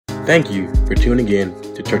Thank you for tuning in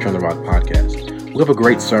to Church on the Rock podcast. We have a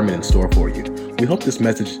great sermon in store for you. We hope this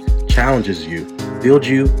message challenges you, builds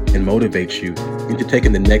you, and motivates you into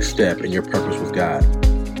taking the next step in your purpose with God.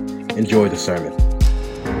 Enjoy the sermon.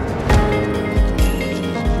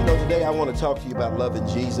 Today I want to talk to you about loving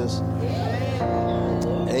Jesus.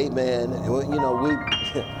 Amen.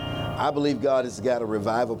 I believe God has got a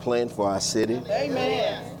revival plan for our city.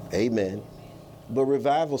 Amen. Amen. But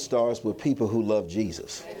revival starts with people who love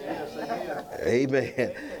Jesus.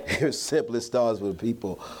 Amen. It simply starts with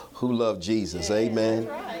people who love Jesus. Amen.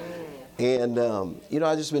 And,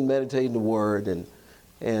 I just been meditating the word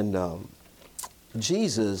and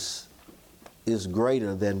Jesus is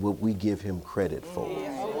greater than what we give him credit for.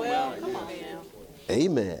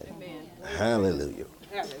 Amen. Hallelujah.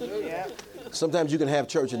 Sometimes you can have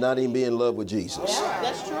church and not even be in love with Jesus.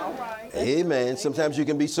 That's true. Amen. Sometimes you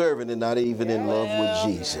can be serving and not even in love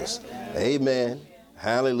with Jesus. Amen.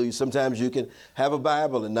 Hallelujah. Sometimes you can have a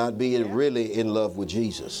Bible and not be really in love with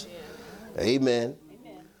Jesus. Amen.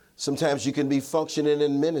 Sometimes you can be functioning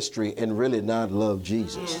in ministry and really not love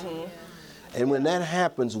Jesus. And when that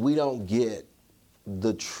happens, we don't get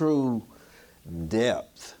the true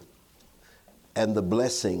depth and the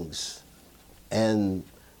blessings and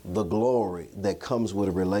the glory that comes with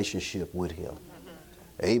a relationship with him.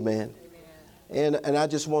 Amen. And I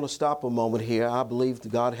just want to stop a moment here. I believe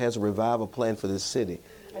that God has a revival plan for this city.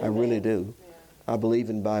 I really do. I believe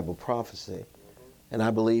in Bible prophecy. And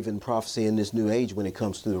I believe in prophecy in this new age when it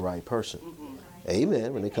comes to the right person.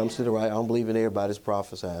 Amen. When it comes to the right, I don't believe in everybody's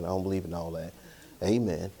prophesying. I don't believe in all that.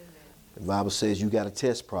 Amen. The Bible says you got to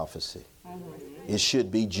test prophecy. It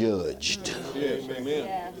should be judged. Yes,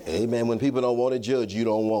 amen. Amen. When people don't want it judged, you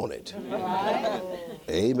don't want it.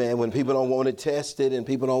 Amen. When people don't want it tested and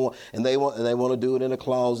people don't want, and they want to do it in a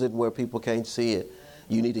closet where people can't see it,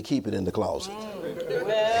 you need to keep it in the closet.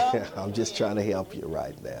 I'm just trying to help you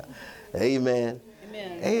right now. Amen.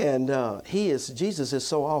 And Jesus is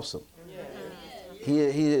so awesome. He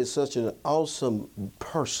is such an awesome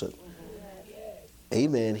person.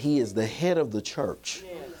 Amen. He is the head of the church.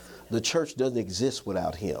 The church doesn't exist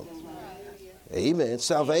without him. Amen.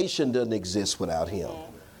 Salvation doesn't exist without him.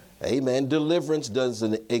 Amen. Deliverance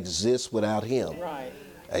doesn't exist without him.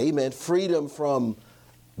 Amen. Freedom from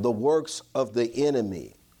the works of the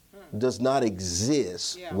enemy does not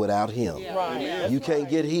exist without him. You can't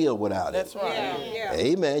get healed without him.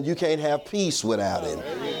 Amen. You can't have peace without him.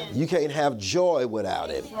 You can't have joy without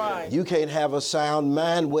him. You can't have a sound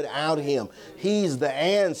mind without him. He's the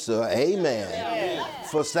answer, amen,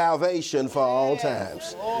 for salvation for all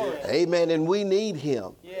times. Amen. And we need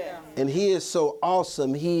him. And he is so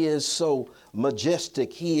awesome. He is so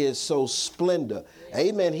majestic. He is so splendor.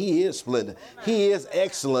 Amen. He is splendor. He is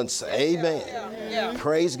excellence. Amen.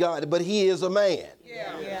 Praise God. But he is a man.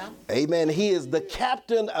 Amen. He is the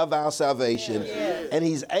captain of our salvation, and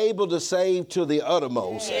he's able to save to the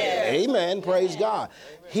uttermost. Amen. Praise God.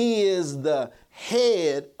 He is the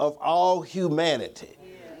head of all humanity.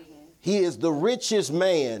 He is the richest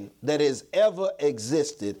man that has ever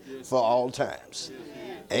existed for all times.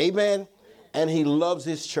 Amen. And he loves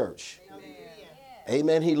his church.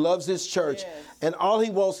 Amen. He loves his church. And all he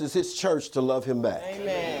wants is his church to love him back.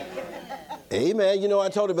 Amen. I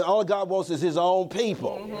told him all God wants is his own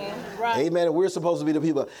people. Amen. And we're supposed to be the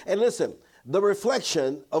people. And listen, the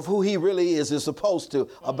reflection of who he really is supposed to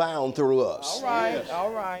abound through us.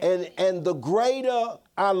 All right. And the greater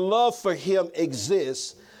our love for him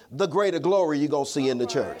exists, the greater glory you're going to see in the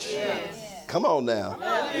church. Come on now.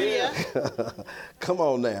 Come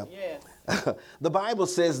on now. The Bible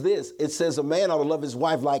says this. It says a man ought to love his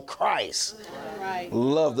wife like Christ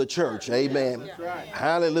loved the church. Amen.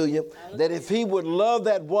 Hallelujah. That if he would love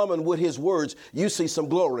that woman with his words, you see some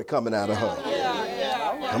glory coming out of her.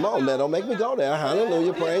 Come on now. Don't make me go there.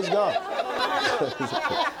 Hallelujah. Praise God.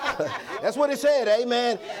 That's what it said.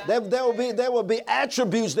 Amen. There will be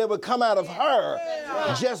attributes that would come out of her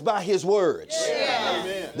just by his words.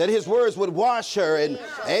 That his words would wash her and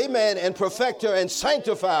amen and perfect her and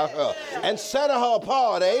sanctify her and set her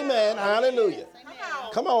apart. Amen. Hallelujah.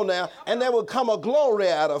 Come on now. And there will come a glory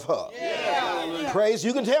out of her. Praise.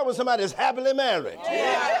 You can tell when somebody is happily married.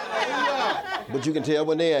 But you can tell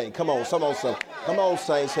when they ain't. Come on, come on,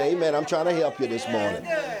 saints. Say, amen. I'm trying to help you this morning.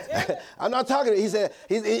 I'm not talking. He said.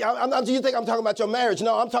 Do you think I'm talking about your marriage?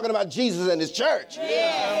 No, I'm talking about Jesus and his church.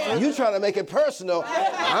 You trying to make it personal.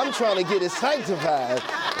 I'm trying to get it sanctified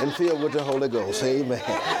and filled with the Holy Ghost. Amen.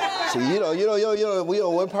 See, you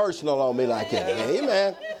don't went personal on me like that.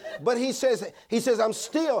 Amen. But he says,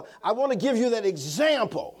 I want to give you that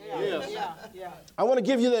example. I want to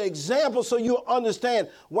give you that example so you'll understand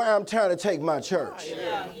where I'm trying to take my church.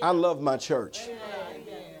 I love my church.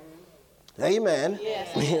 Amen.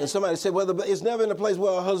 Yes. Somebody said, well, it's never in a place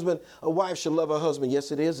where a wife should love her husband.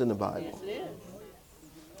 Yes, it is in the Bible. Yes,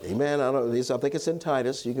 it is. Amen. I think it's in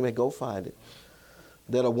Titus. You can go find it.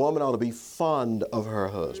 That a woman ought to be fond of her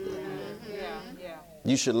husband. Yeah.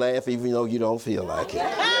 You should laugh even though you don't feel like it.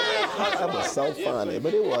 That was so funny,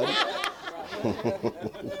 but it wasn't.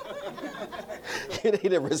 You need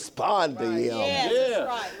to respond to him. Yes,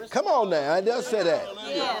 right. Come on now, I just said that.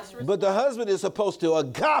 Yes, But the husband is supposed to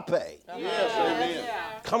agape.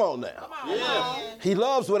 yes. Come on now. Yes. He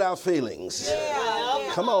loves without feelings.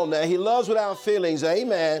 Come on now. He loves without feelings.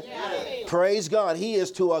 Amen. Praise God. He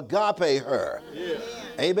is to agape her.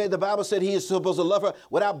 Amen. The Bible said he is supposed to love her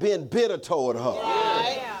without being bitter toward her.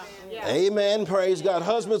 Amen. Praise God.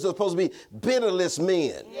 Husbands are supposed to be bitterless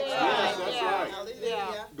men.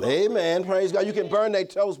 Amen. Praise God. You can burn their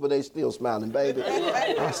toast, but they still smiling, baby.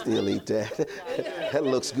 I still eat that. That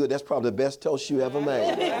looks good. That's probably the best toast you ever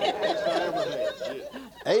made.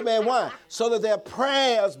 Amen. Why? So that their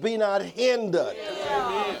prayers be not hindered.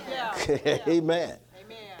 Amen.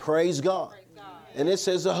 Praise God. And it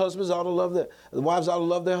says the husbands ought to love the wives ought to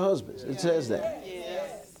love their husbands. It says that.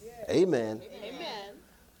 Amen.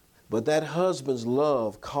 But that husband's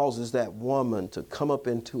love causes that woman to come up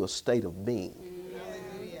into a state of being.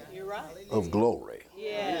 Of glory.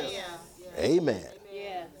 Amen.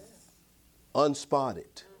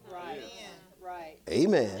 Unspotted.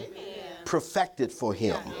 Amen. Perfected for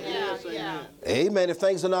him. Amen. If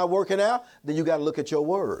things are not working out, then you got to look at your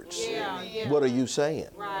words. What are you saying?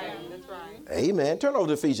 Amen. Turn over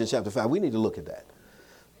to Ephesians chapter 5. We need to look at that.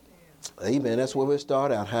 Amen. That's where we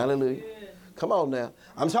start out. Hallelujah. Come on now.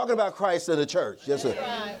 I'm talking about Christ and the church. Yes, sir.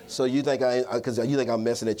 So you think I'm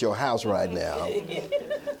messing at your house right now.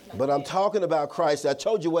 But I'm talking about Christ. I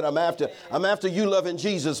told you what I'm after. I'm after you loving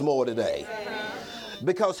Jesus more today.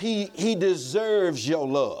 Because he deserves your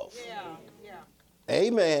love.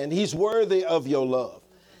 Amen. He's worthy of your love.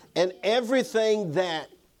 And everything that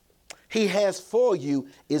he has for you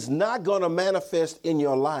is not going to manifest in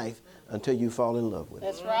your life until you fall in love with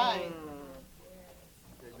him. That's right.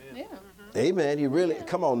 Amen. He really,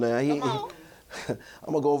 come on now. I'm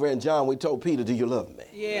going to go over in John. We told Peter, do you love me?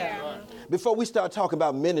 Before we start talking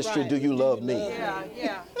about ministry, do you love me?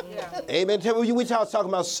 Amen. We start talking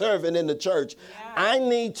about serving in the church. I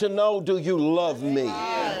need to know, do you love me?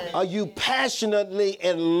 Are you passionately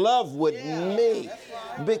in love with me?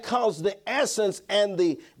 Because the essence and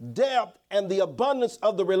the depth and the abundance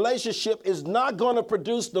of the relationship is not going to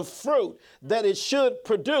produce the fruit that it should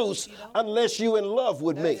produce unless you're in love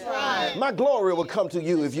with me. My glory will come to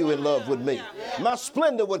you if you're in love with me. My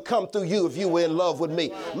splendor would come through you if you were in love with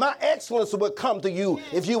me. My excellence would come to you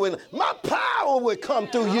if you were in. My power would come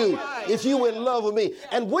through you if you were in love with me.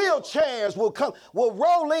 And wheelchairs will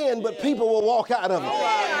roll in, but people will walk out of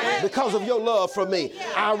them because of your love for me.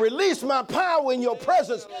 I release my power in your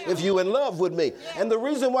presence if you're in love with me. And the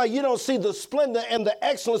reason why you don't see the splendor and the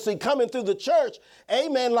excellency coming through the church,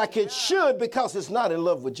 amen, like it should, because it's not in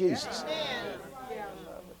love with Jesus.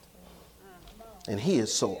 And he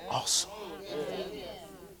is so awesome.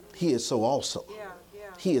 He is so awesome.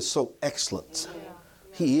 He is so excellent.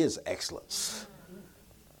 He is excellence.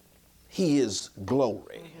 He is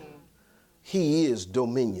glory. He is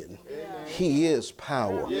dominion. He is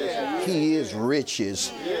power. He is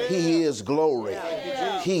riches. He is glory.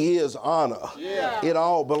 He is honor. It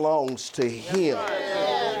all belongs to him.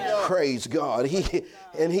 Praise God.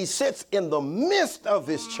 He sits in the midst of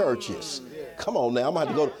his churches. Come on now. I'm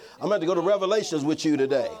going to go to Revelations with you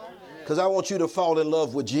today, because I want you to fall in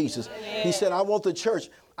love with Jesus. He said, I want the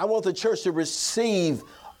church to receive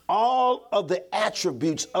all of the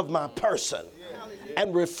attributes of my person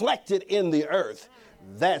and reflect it in the earth.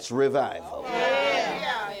 That's revival.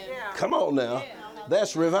 Come on now.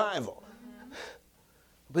 That's revival.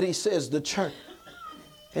 But he says the church,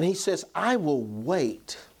 and he says, I will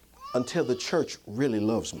wait until the church really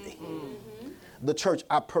loves me. The church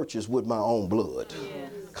I purchased with my own blood.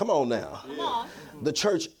 Come on now. The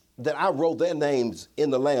church that I wrote their names in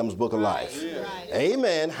the Lamb's Book of Life.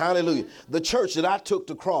 Amen. Hallelujah. The church that I took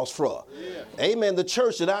the cross for. Amen. The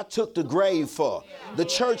church that I took the grave for. The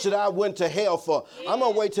church that I went to hell for. I'm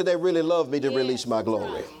going to wait till they really love me to release my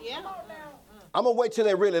glory. I'm going to wait till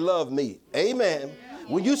they really love me. Amen.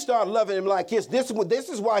 When you start loving him like this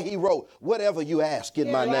is why he wrote, whatever you ask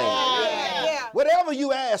in my name. Whatever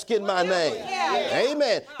you ask in my name.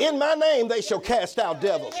 Amen. In my name they shall cast out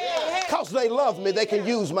devils. Because they love me, they can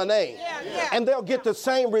use my name. And they'll get the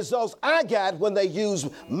same results I got when they use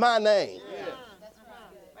my name.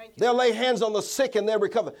 They'll lay hands on the sick and they'll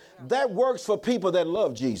recover. That works for people that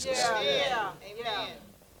love Jesus.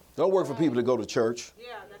 Don't work for people that go to church.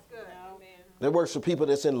 That's good. That works for people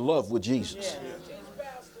that's in love with Jesus.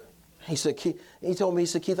 He said, he told me, he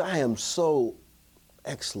said, Keith, I am so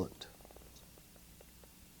excellent,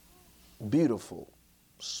 beautiful,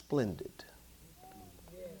 splendid,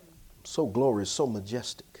 so glorious, so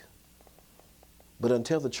majestic. But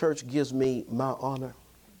until the church gives me my honor,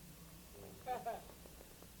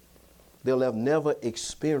 they'll have never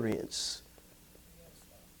experienced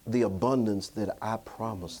the abundance that I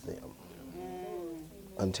promised them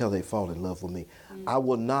until they fall in love with me. I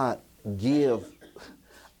will not give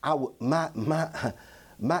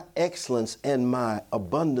my excellence and my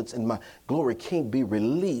abundance and my glory can't be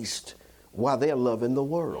released while they're loving the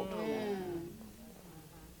world.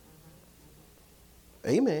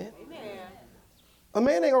 Amen. A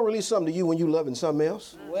man ain't gonna release something to you when you loving something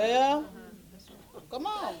else. Well, come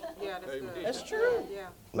on. Yeah, that's good. That's true. Yeah.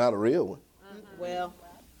 Not a real one. Well,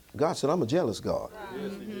 God said, I'm a jealous God.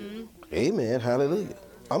 Amen. Hallelujah.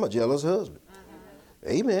 I'm a jealous husband.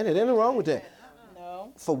 Amen. It ain't nothing wrong with that.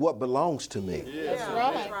 no. For what belongs to me. That's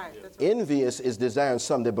right. That's right. Envious is desiring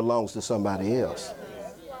something that belongs to somebody else.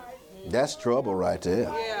 That's trouble right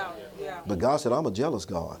there. Yeah. But God said, I'm a jealous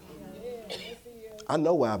God. I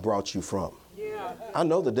know where I brought you from. Yeah. I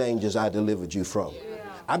know the dangers I delivered you from.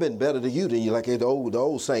 I've been better to you than you, like the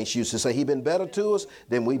old saints used to say. He been better to us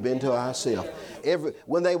than we've been to ourselves.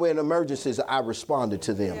 When they were in emergencies, I responded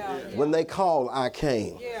to them. When they called, I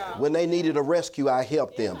came. When they needed a rescue, I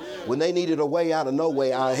helped them. When they needed a way out of no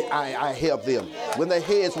way, I helped them. When their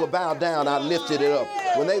heads were bowed down, I lifted it up.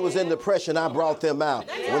 When they was in depression, I brought them out.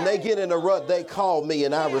 When they get in a rut, they call me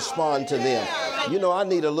and I respond to them. You know, I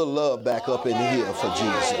need a little love back up in here for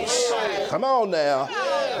Jesus. Come on now.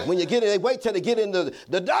 When you get in, they wait till they get into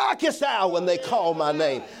the darkest hour when they call my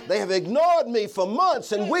name. They have ignored me for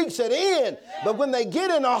months and weeks at end. But when they get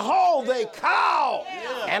in a hole, they call.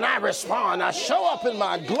 And I respond. I show up in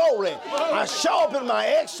my glory. I show up in my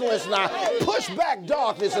excellence. And I push back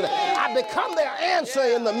darkness. And I become their answer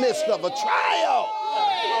in the midst of a trial.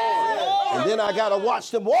 And then I got to watch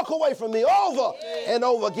them walk away from me over and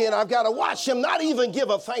over again. I've got to watch them not even give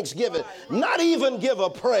a thanksgiving, not even give a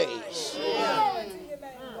praise.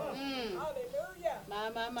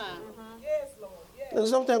 My. And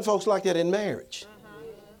sometimes folks like that in marriage.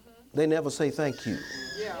 They never say thank you.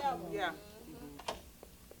 Yeah.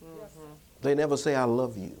 They never say I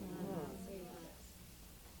love you.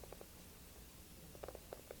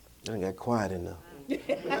 I got quiet enough.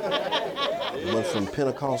 Went from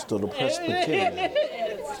Pentecostal to Presbyterian.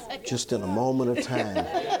 Just in a moment of time.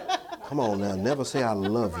 Come on now, never say I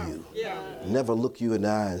love you. Never look you in the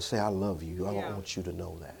eye and say I love you. I don't want you to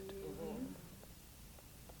know that.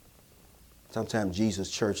 Sometimes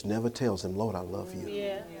Jesus' church never tells him, Lord, I love you.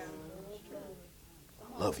 Yeah.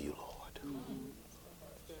 I love you, Lord.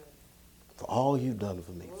 For all you've done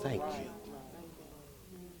for me, thank you.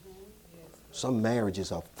 Some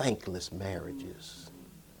marriages are thankless marriages.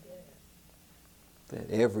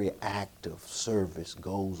 That every act of service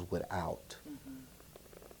goes without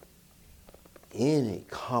any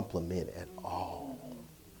compliment at all.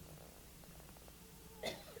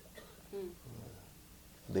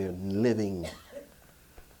 They're living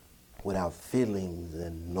without feelings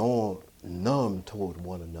and numb toward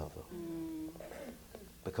one another.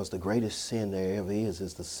 Because the greatest sin there ever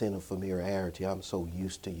is the sin of familiarity. I'm so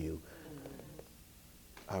used to you,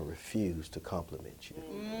 I refuse to compliment you.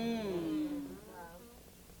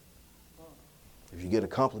 If you get a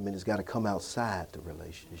compliment, it's got to come outside the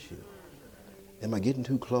relationship. Am I getting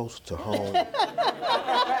too close to home?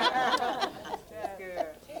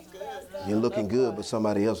 You're looking good, but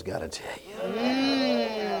somebody else got to tell you.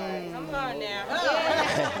 Come on now.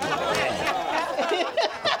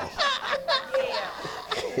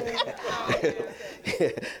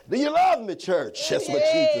 Do you love me, church? That's what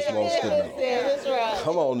Jesus wants to know. That's right.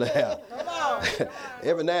 Come on now.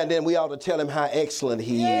 Every now and then we ought to tell him how excellent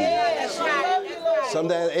he is.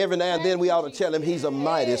 Sometimes, every now and then we ought to tell him he's a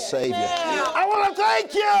mighty Savior. I want to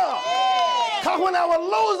thank you. Because when I was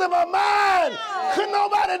losing my mind, couldn't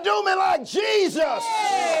nobody do me like Jesus.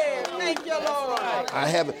 Thank you, Lord.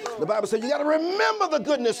 The Bible says you got to remember the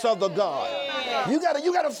goodness of the God. You got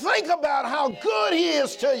to think about how good he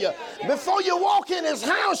is to you. Before you walk in his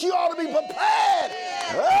house, you ought to be prepared.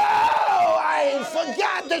 Oh, I ain't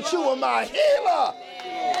forgot that you were my healer.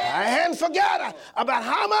 I hadn't forgot about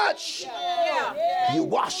how much you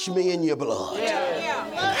washed me in your blood.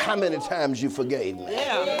 And how many times you forgave me.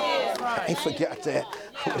 I ain't forgot that.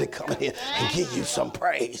 I'm going to come in here and give you some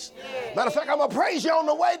praise. Matter of fact, I'm going to praise you on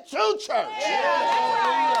the way to church.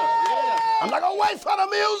 I'm not going to wait for the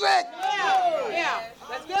music. Yeah.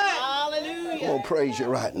 That's good. Hallelujah. I'm going to praise you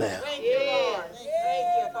right now. Thank you, Lord.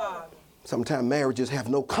 Thank you, Father. Sometimes marriages have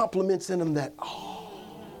no compliments in them at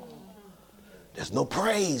all. There's no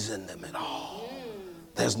praise in them at all.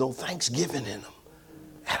 There's no thanksgiving in them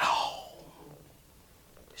at all.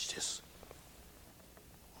 It's just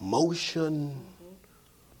motion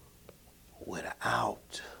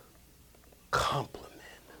without compliment.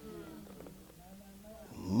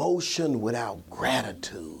 Motion without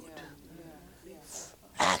gratitude.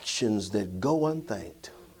 Actions that go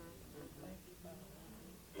unthanked.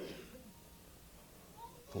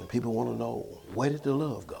 And people want to know, where did the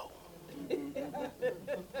love go?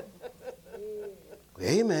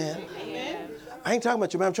 Amen. I ain't talking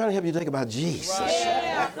about you, man. I'm trying to help you think about Jesus.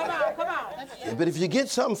 Yeah, come on. But if you get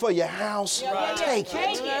something for your house, take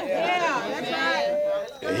Take it. it. Yeah,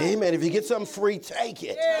 that's right. Amen. If you get something free, take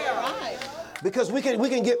it. Yeah. Because we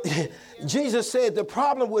can get, Jesus said the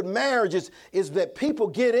problem with marriages is that people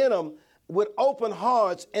get in them with open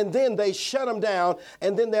hearts and then they shut them down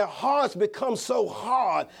and then their hearts become so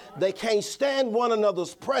hard they can't stand one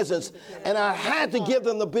another's presence. And I had to give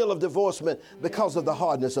them the bill of divorcement because of the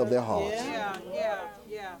hardness of their hearts.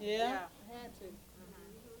 Yeah.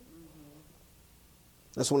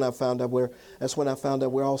 That's when I found out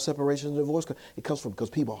where all separations and divorce it comes from,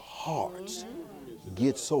 because people's hearts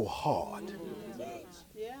get so hard.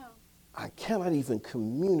 Yeah. I cannot even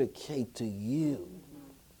communicate to you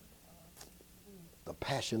the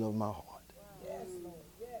passion of my heart.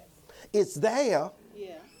 It's there,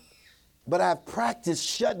 Yeah. but I've practiced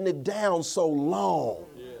shutting it down so long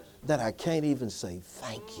that I can't even say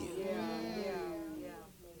thank you.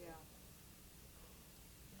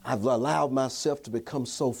 I've allowed myself to become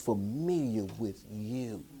so familiar with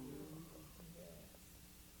you.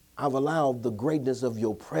 I've allowed the greatness of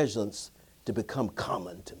your presence to become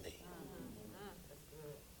common to me.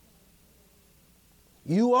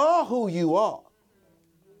 You are who you are.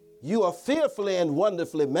 You are fearfully and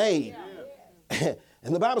wonderfully made.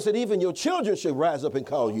 And the Bible said even your children should rise up and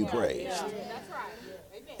call you praise.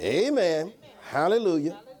 Amen.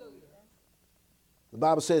 Hallelujah. The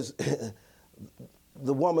Bible says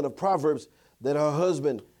the woman of Proverbs that her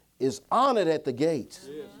husband is honored at the gates.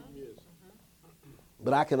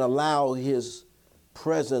 But I can allow his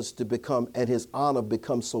presence to become, and his honor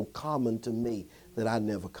become so common to me that I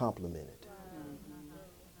never compliment it.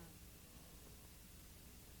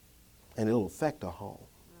 And it'll affect a home.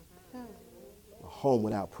 A home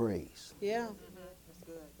without praise. Yeah.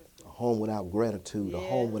 A home without gratitude. A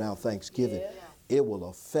home without thanksgiving. It will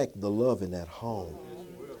affect the love in that home.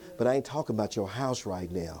 But I ain't talking about your house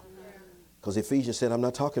right now. Because Ephesians said, I'm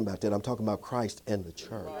not talking about that. I'm talking about Christ and the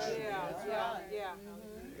church.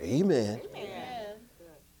 Amen.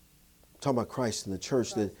 I'm talking about Christ and the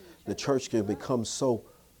church, that the church can become so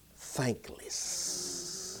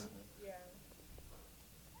thankless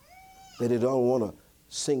that it don't want to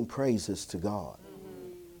sing praises to God.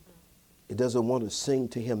 It doesn't want to sing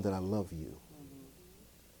to him that I love you.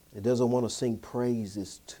 It doesn't want to sing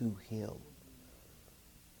praises to him.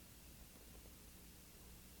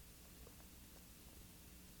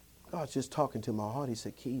 God's just talking to my heart. He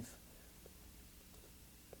said, Keith,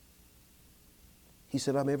 he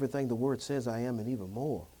said, I'm everything the word says I am and even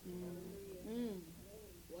more.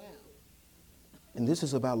 Wow. And this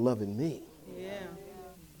is about loving me. Yeah.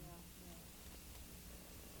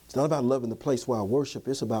 It's not about loving the place where I worship.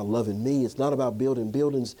 It's about loving me. It's not about building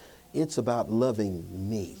buildings. It's about loving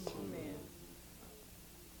me.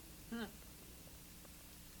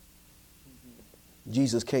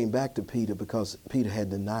 Jesus came back to Peter because Peter had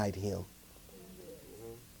denied him.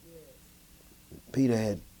 Peter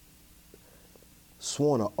had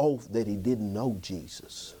sworn an oath that he didn't know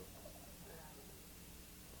Jesus.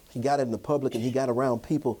 He got in the public and he got around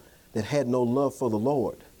people that had no love for the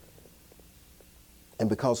Lord. And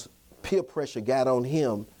because peer pressure got on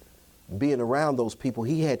him, being around those people,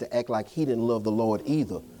 he had to act like he didn't love the Lord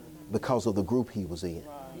either because of the group he was in.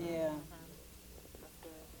 Yeah.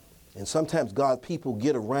 And sometimes God, people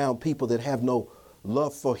get around people that have no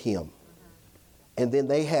love for him. And then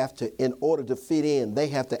they have to, in order to fit in, they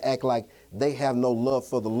have to act like they have no love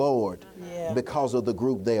for the Lord because of the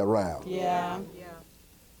group they're around. Yeah.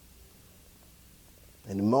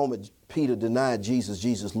 And the moment Peter denied Jesus,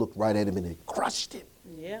 Jesus looked right at him and it crushed him.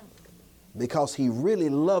 Yeah. Because he really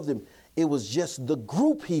loved him. It was just the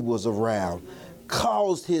group he was around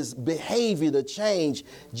caused his behavior to change.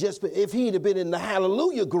 Just if he'd have been in the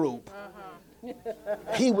hallelujah group,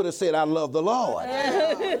 he would have said, I love the Lord.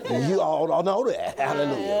 You all don't know that.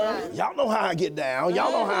 Hallelujah. Y'all know how I get down.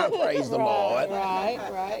 Y'all know how I praise the Lord.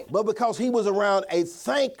 Right. But because he was around a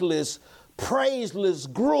thankless, praiseless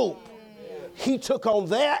group, he took on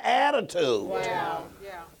their attitude. Wow.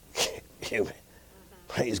 Yeah.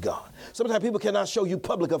 Praise God. Sometimes people cannot show you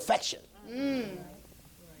public affection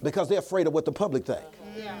because they're afraid of what the public think.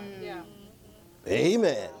 Yeah.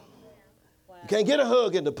 Amen. You can't get a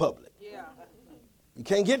hug in the public. Yeah. You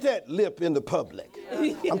can't get that lip in the public.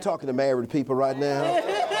 I'm talking to married people right now.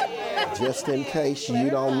 Just in case you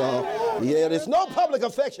don't know. Yeah, there's no public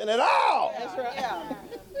affection at all. That's right. Yeah.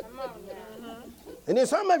 And then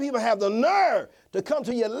some people have the nerve to come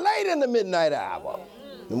to you late in the midnight hour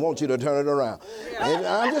and want you to turn it around. And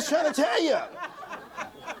I'm just trying to tell you.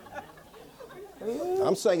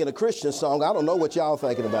 I'm singing a Christian song. I don't know what y'all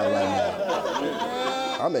thinking about right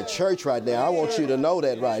now. I'm at church right now. I want you to know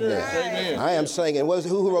that right now. I am singing.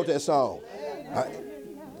 Who wrote that song?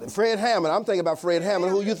 Fred Hammond. I'm thinking about Fred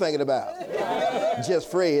Hammond. Who you thinking about? Just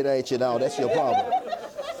Fred, ain't you? No, that's your problem.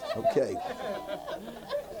 Okay.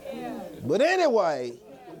 But anyway,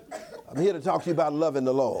 I'm here to talk to you about loving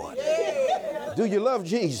the Lord. Do you love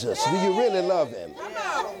Jesus? Do you really love him?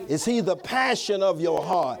 Is he the passion of your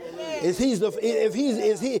heart? Is he the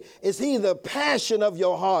passion of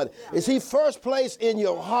your heart? Is he first place in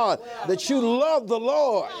your heart that you love the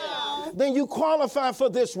Lord? Then you qualify for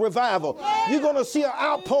this revival. You're going to see an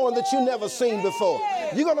outpouring that you never seen before.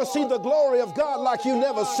 You're going to see the glory of God like you've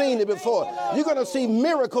never seen it before. You're going to see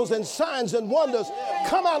miracles and signs and wonders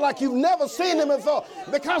come out like you've never seen them before,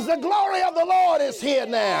 because the glory of the Lord is here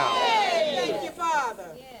now. Thank you,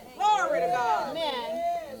 Father. Glory to God. Amen.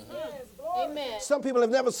 Amen. Some people have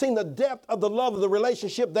never seen the depth of the love of the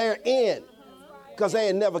relationship they're in because they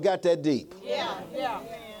ain't never got that deep. Yeah.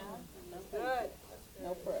 Good.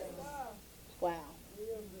 No praise. Wow.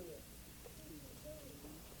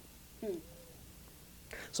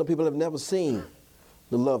 Some people have never seen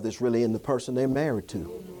the love that's really in the person they're married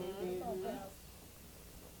to.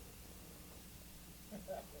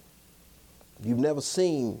 You've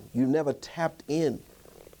never tapped in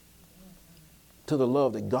to the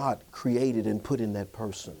love that God created and put in that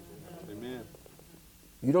person. Amen.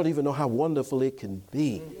 You don't even know how wonderful it can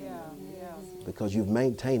be because you've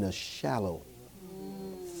maintained a shallow,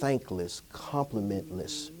 thankless,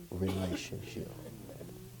 complimentless relationship.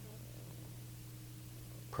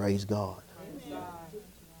 Praise God.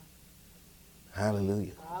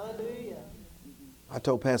 Hallelujah. I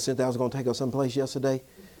told Pastor Cynthia I was going to take her someplace yesterday,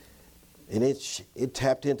 and it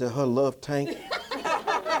tapped into her love tank.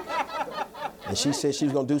 And she said she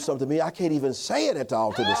was going to do something to me. I can't even say it at the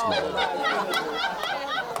altar this morning.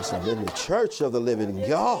 Because I'm in the church of the living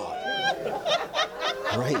God.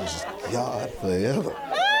 Praise God forever.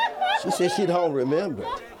 She said she don't remember.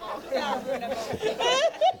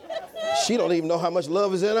 She don't even know how much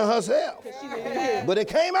love is in her herself. But it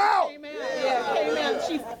came out. Yeah, came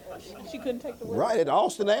out. She couldn't take the word. Right at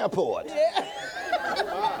Austin Airport.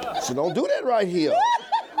 So don't do that right here.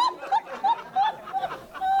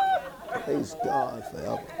 Praise God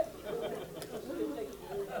forever.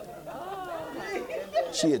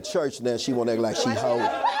 She at church now. She won't act like she holy.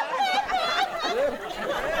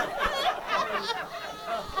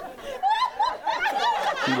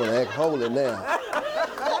 She want to act holy now.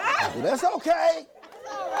 But that's okay.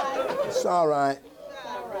 It's all right.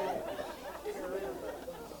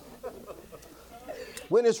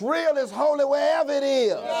 When it's real, it's holy wherever it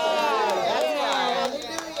is.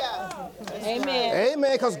 Amen.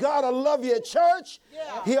 Amen. Because God will love you at church.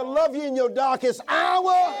 He'll love you in your darkest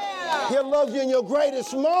hour. He'll love you in your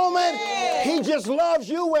greatest moment. He just loves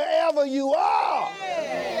you wherever you are.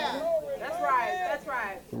 That's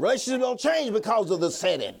right. Relationships don't change because of the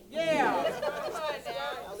setting. Yeah.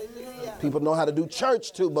 People know how to do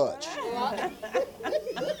church too much.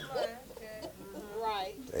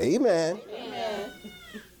 Right. Amen.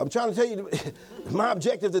 I'm trying to tell you, my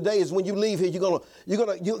objective today is when you leave here, you're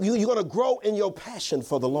gonna grow in your passion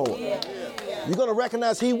for the Lord. You're gonna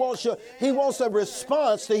recognize He wants a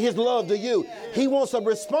response to His love to you. He wants a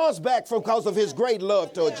response back because of His great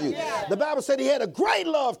love towards you. The Bible said He had a great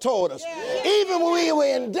love toward us. Even when we were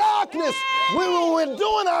in darkness, when we were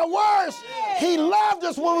doing our worst, He loved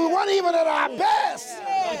us when we weren't even at our best.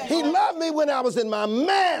 He loved me when I was in my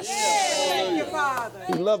mess. Thank you, Father.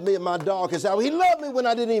 He loved me in my darkest hour. He loved me when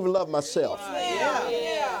I didn't even love myself. Yeah.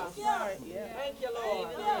 Thank you, Lord.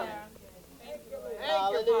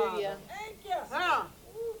 Hallelujah. Huh.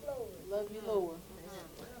 Love you, Lord.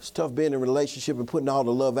 It's tough being in a relationship and putting all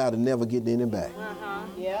the love out and never getting any back.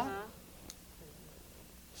 Yeah.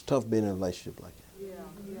 It's tough being in a relationship like that.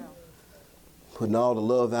 putting all the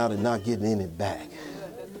love out and not getting any back.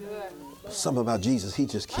 Something about Jesus, he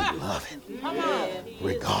just keeps loving,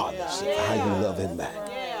 regardless of how you love him back.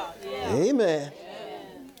 Amen.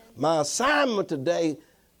 My assignment today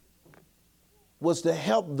was to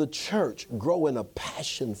help the church grow in a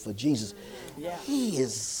passion for Jesus. He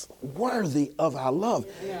is worthy of our love.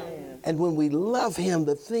 And when we love him,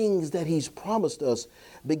 the things that he's promised us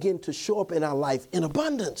begin to show up in our life in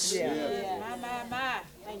abundance.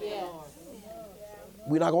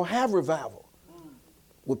 We're not going to have revival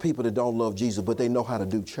with people that don't love Jesus, but they know how to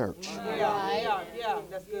do church.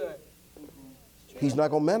 That's good. He's not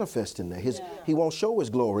going to manifest in there. He won't show his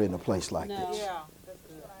glory in a place like this. Yeah, that's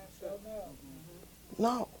good.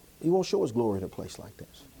 No, he won't show his glory in a place like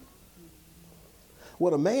this.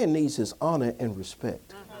 What a man needs is honor and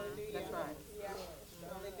respect. That's right.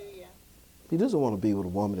 He doesn't want to be with a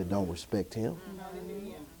woman that don't respect him.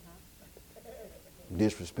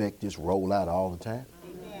 Disrespect, just roll out all the time.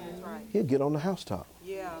 That's right. He'll get on the housetop.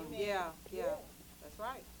 Yeah. That's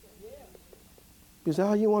right. He said,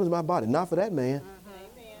 all you want is my body. Not for that man.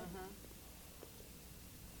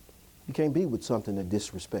 You can't be with something that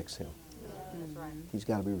disrespects him. That's right. He's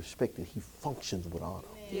got to be respected. He functions with honor.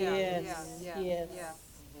 Yes. Yeah.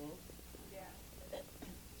 That's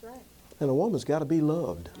right. And a woman's got to be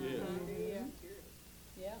loved. Yeah.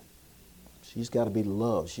 She's got to be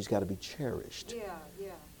loved. She's got to be cherished. Yeah.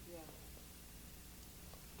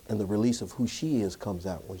 And the release of who she is comes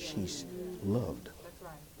out when she's loved. That's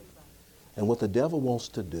right. And what the devil wants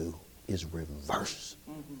to do is reverse.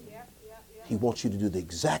 He wants you to do the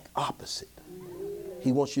exact opposite.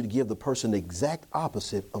 He wants you to give the person the exact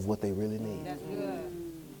opposite of what they really need. That's good.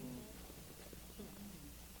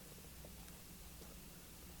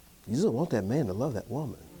 You just want that man to love that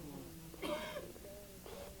woman.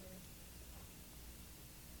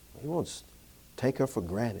 He wants to take her for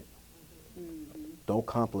granted. Don't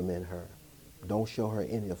compliment her. Don't show her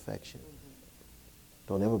any affection.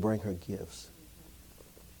 Don't ever bring her gifts.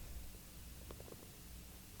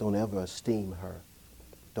 Don't ever esteem her.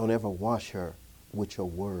 Don't ever wash her with your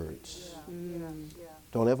words.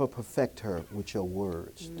 Don't ever perfect her with your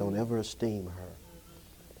words. Don't ever esteem her.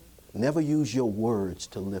 Never use your words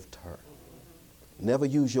to lift her. Never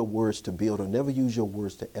use your words to build her. Never use your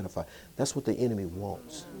words to edify. That's what the enemy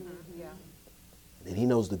wants. And he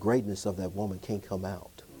knows the greatness of that woman can't come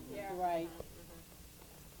out. Right.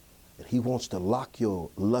 And he wants to lock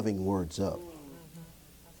your loving words up.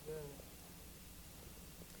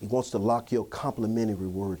 He wants to lock your complimentary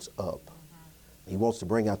words up. He wants to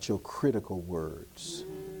bring out your critical words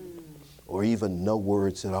or even no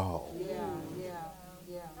words at all.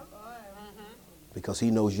 Because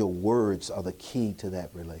he knows your words are the key to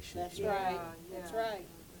that relationship. That's right. That's right.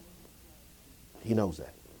 He knows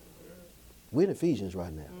that. We're in Ephesians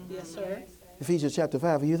right now. Yes, sir. Ephesians chapter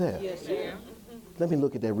 5, are you there? Yes, sir. Let me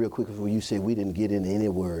look at that real quick before you say we didn't get into any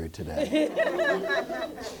word today.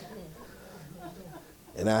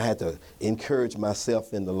 And I had to encourage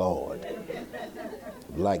myself in the Lord,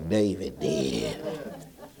 like David did.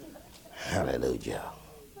 Hallelujah.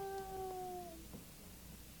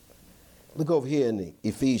 Look over here in the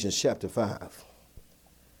Ephesians chapter 5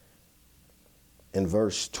 and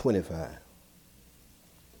verse 25.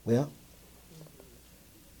 Well,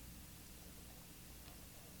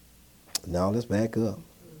 now let's back up.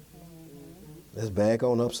 Let's back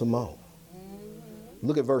on up some more.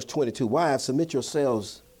 Look at verse 22. Wives, submit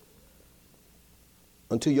yourselves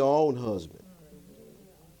unto your own husband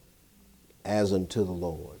as unto the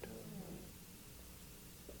Lord.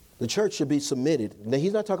 The church should be submitted. Now,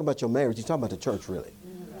 he's not talking about your marriage. He's talking about the church, really.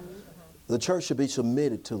 The church should be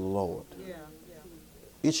submitted to the Lord.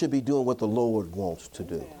 It should be doing what the Lord wants to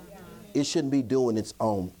do. It shouldn't be doing its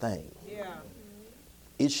own thing.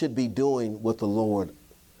 It should be doing what the Lord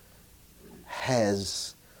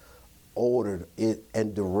has ordered it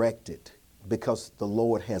and directed, because the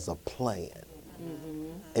Lord has a plan.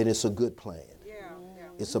 And it's a good plan.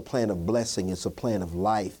 It's a plan of blessing. It's a plan of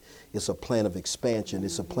life. It's a plan of expansion.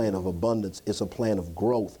 It's a plan of abundance. It's a plan of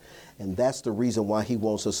growth. And that's the reason why he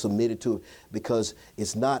wants us submitted to it, because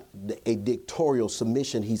it's not a dictatorial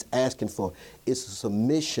submission he's asking for. It's a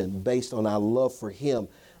submission based on our love for him,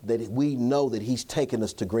 that we know that he's taken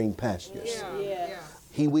us to green pastures.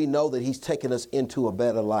 We know that he's taken us into a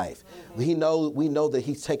better life. We know that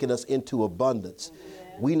he's taken us into abundance.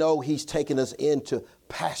 We know he's taken us into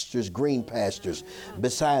pastures, green pastures,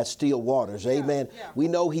 besides still waters. Amen. We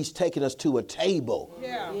know he's taken us to a table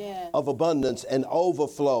of abundance and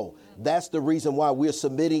overflow. That's the reason why we're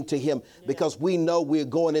submitting to him, because we know we're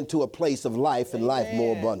going into a place of life and life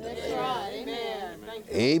more abundantly.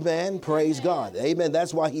 Amen. Praise God. Amen.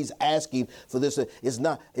 That's why he's asking for this. It's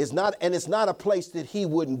not a place that he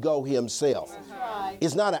wouldn't go himself.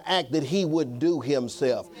 It's not an act that he wouldn't do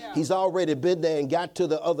himself. He's already been there and got to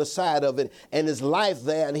the other side of it, and his life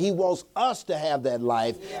there, and he wants us to have that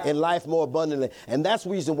life and life more abundantly. And that's the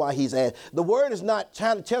reason why he's asked. The word is not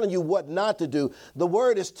telling you what not to do. The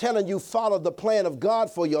word is telling you follow the plan of God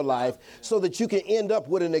for your life so that you can end up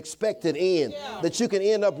with an expected end, that you can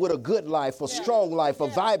end up with a good life, a strong life, a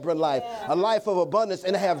vibrant life, a life of abundance,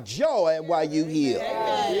 and have joy while you heal.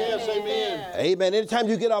 Yes, amen. Amen. Anytime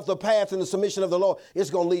you get off the path in the submission of the Lord, it's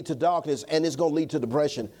going to lead to darkness and it's going to lead to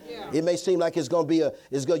depression. It may seem like it's going to be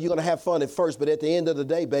you're going to have fun at first, but at the end of the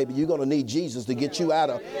day, baby, you're going to need Jesus to get you out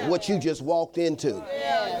of what you just walked into.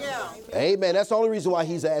 Amen. That's the only reason why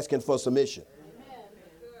he's asking for submission.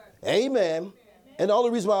 Amen. And the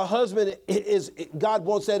only reason why a husband is, God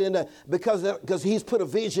wants that in there, because he's put a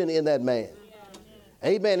vision in that man.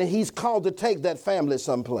 Amen. And he's called to take that family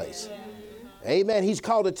someplace. Amen. He's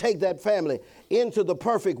called to take that family into the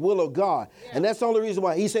perfect will of God. And that's the only reason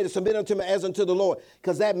why he said to submit unto me as unto the Lord,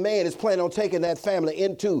 because that man is planning on taking that family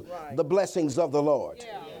into the blessings of the Lord.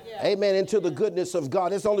 Amen. Into the goodness of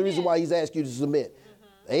God. That's the only reason why he's asked you to submit.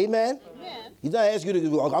 Amen. He's not asking you to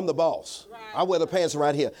go, I'm the boss. I wear the pants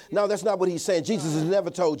right here. No, that's not what he's saying. Jesus has never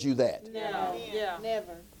told you that. No,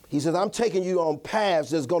 never. He says, I'm taking you on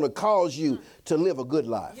paths that's going to cause you to live a good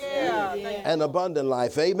life. An abundant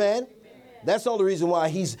life. Amen. That's the only reason why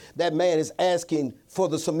that man is asking for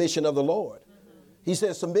the submission of the Lord. He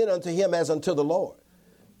says, submit unto him as unto the Lord.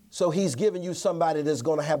 So he's giving you somebody that's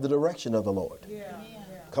going to have the direction of the Lord.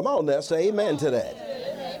 Come on now, say amen to that.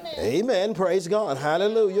 Amen. Praise God.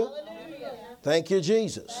 Hallelujah. Thank you,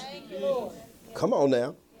 Jesus. Come on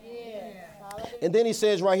now. And then he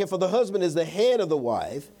says right here, for the husband is the head of the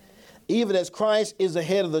wife, even as Christ is the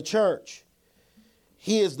head of the church.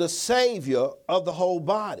 He is the Savior of the whole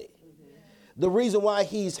body. The reason why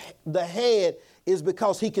he's the head is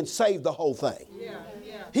because he can save the whole thing.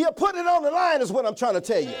 He'll put it on the line is what I'm trying to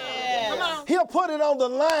tell you. He'll put it on the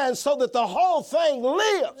line so that the whole thing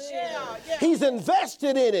lives. He's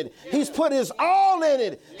invested in it. He's put his all in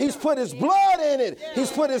it. He's put his blood in it.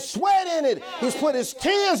 He's put his sweat in it. He's put his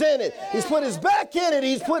tears in it. He's put his back in it.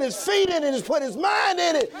 He's put his feet in it. He's put his mind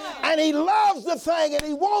in it. And he loves the thing and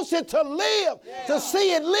he wants it to live. To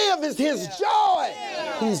see it live is his joy.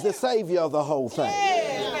 He's the Savior of the whole thing.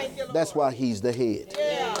 That's why he's the head.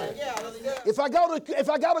 If I got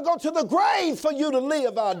to go to the grave for you to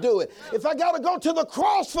live, I'll do it. If I got to go to the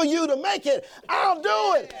cross for you to make it, I'll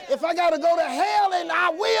do it. If I got to go to hell, and I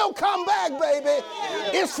will come back, baby,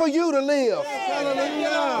 it's for you to live.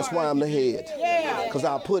 That's why I'm the head, because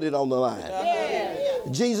I'll put it on the line.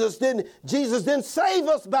 Jesus didn't save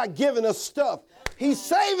us by giving us stuff. He's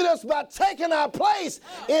saving us by taking our place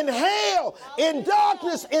in hell, in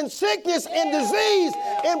darkness, in sickness, in disease,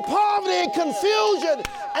 in poverty and confusion,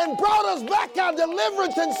 and brought us back our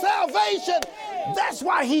deliverance and salvation. That's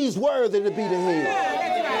why he's worthy to be the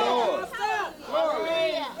head.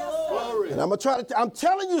 And I'm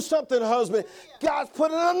telling you something, husband. God's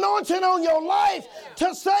put an anointing on your life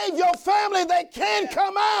to save your family. They can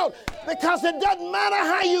come out because it doesn't matter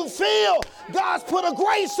how you feel. God's put a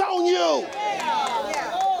grace on you.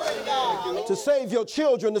 To save your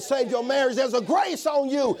children, to save your marriage, there's a grace on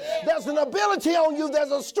you. There's an ability on you.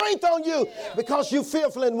 There's a strength on you because you're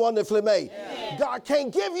fearfully and wonderfully made. God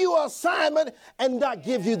can't give you an assignment and not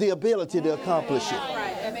give you the ability to accomplish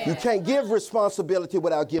it. You can't give responsibility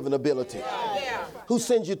without giving ability. Who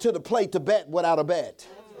sends you to the plate to bat without a bat?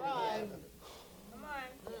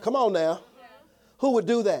 Come on now. Who would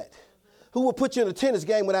do that? Who would put you in a tennis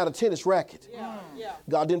game without a tennis racket?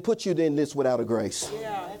 God didn't put you in this without a grace.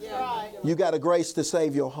 You got a grace to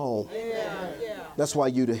save your home. That's why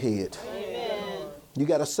you the head. You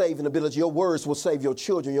got a saving ability. Your words will save your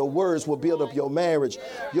children. Your words will build up your marriage.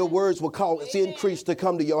 Your words will cause increase to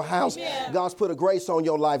come to your house. God's put a grace on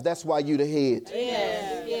your life. That's why you the head.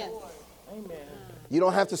 You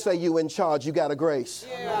don't have to say you in charge. You got a grace.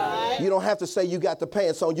 You don't have to say you got the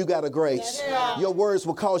pants on. You got a grace. Your words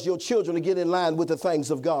will cause your children to get in line with the things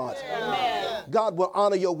of God. God will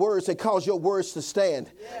honor your words and cause your words to stand.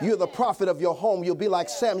 You're the prophet of your home. You'll be like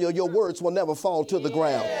Samuel. Your words will never fall to the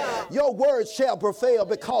ground. Your words shall prevail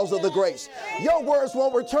because of the grace. Your words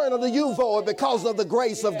won't return unto you void because of the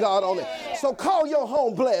grace of God on it. So call your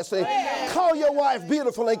home blessed, and call your wife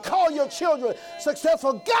beautiful, and call your children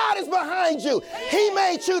successful. God is behind you. He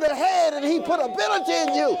made you the head, and he put ability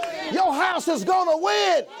in you. Your house is going to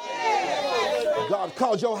win. God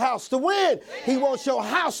called your house to win. He wants your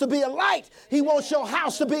house to be a light. He wants your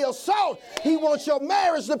house to be a salt. He wants your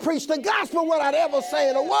marriage to preach the gospel without ever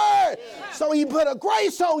saying a word. So he put a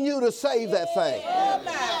grace on you to save that thing.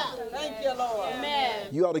 Thank you, Lord. Amen.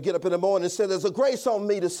 You ought to get up in the morning and say, there's a grace on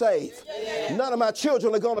me to save. None of my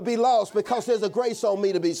children are going to be lost because there's a grace on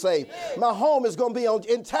me to be saved. My home is going to be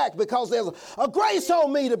intact because there's a grace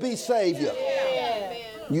on me to be Savior.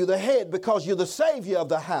 You're the head because you're the Savior of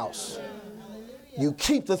the house. You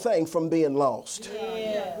keep the thing from being lost.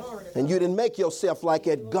 And you didn't make yourself like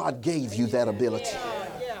that. God gave you that ability.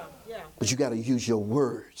 But you got to use your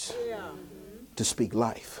words to speak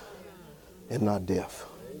life and not death.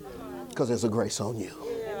 Because there's a grace on you.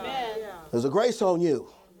 There's a grace on you.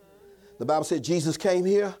 The Bible said Jesus came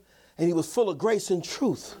here and he was full of grace and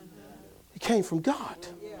truth. He came from God.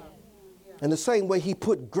 And the same way he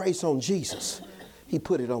put grace on Jesus, he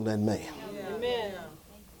put it on that man. Amen.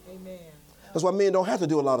 That's why men don't have to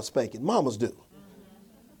do a lot of spanking. Mamas do.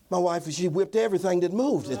 My wife, she whipped everything that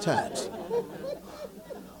moved at times.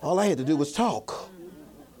 All I had to do was talk.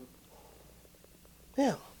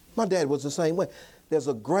 Yeah, my dad was the same way. There's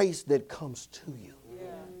a grace that comes to you.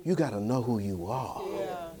 You got to know who you are.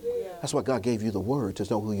 That's why God gave you the word, to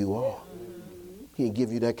know who you are. He didn't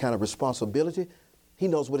give you that kind of responsibility. He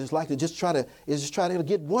knows what it's like to just try to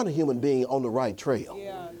get one human being on the right trail.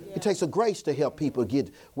 It takes a grace to help people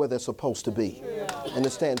get where they're supposed to be and to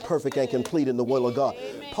stand perfect and complete in the will of God.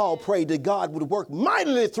 Paul prayed that God would work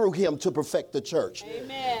mightily through him to perfect the church.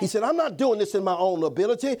 He said, I'm not doing this in my own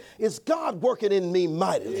ability. It's God working in me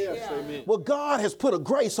mightily. Well, God has put a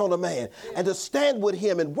grace on a man, and to stand with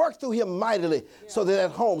him and work through him mightily so that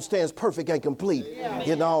that home stands perfect and complete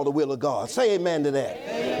in all the will of God. Say amen to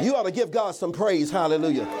that. You ought to give God some praise.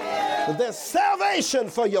 Hallelujah. There's salvation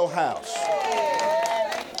for your house.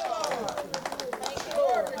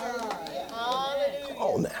 Come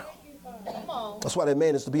on now. That's why that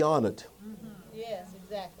man is to be honored. Yes,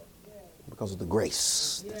 exactly. Because of the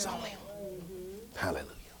grace that's on him. Hallelujah.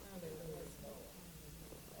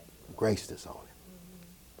 The grace that's on him.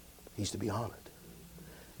 He's to be honored.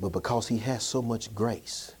 But because he has so much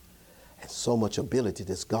grace and so much ability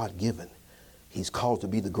that's God given, he's called to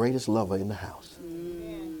be the greatest lover in the house.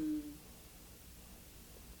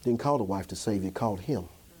 Didn't call the wife to save, he called him.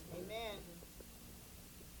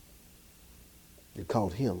 It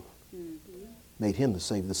called him. Made him the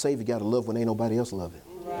Savior. The Savior got to love when ain't nobody else love him.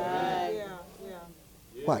 Right.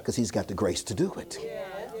 Why? Because he's got the grace to do it.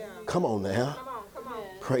 Come on now.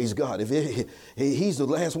 Praise God. If he's the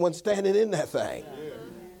last one standing in that thing.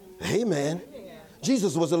 Amen.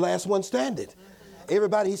 Jesus was the last one standing.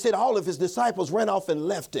 Everybody, he said all of his disciples ran off and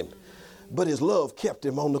left him. But his love kept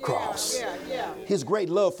him on the cross. His great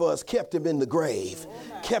love for us kept him in the grave,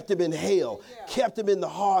 kept him in hell, kept him in the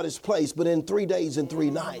hardest place, but in 3 days and 3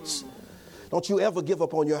 nights. Don't you ever give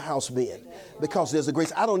up on your house, men, because there's a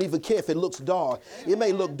grace. I don't even care if it looks dark. It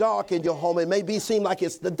may look dark in your home. It may seem like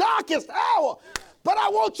it's the darkest hour. But I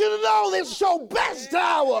want you to know this is your best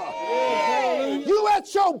hour. You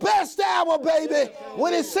at your best hour, baby.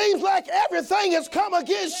 When it seems like everything has come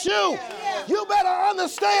against you, you better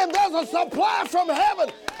understand there's a supply from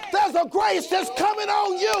heaven. There's a grace that's coming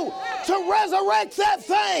on you to resurrect that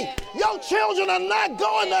thing. Your children are not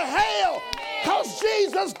going to hell because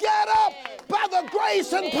Jesus got up by the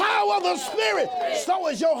grace and power of the Spirit. So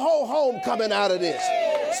is your whole home coming out of this.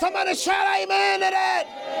 Somebody shout amen to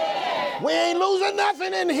that. We ain't losing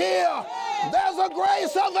nothing in here. There's a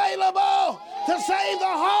grace available to save the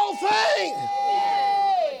whole thing.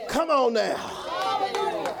 Come on now.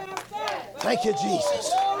 Thank you,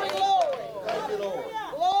 Jesus.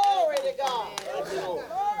 Glory to God.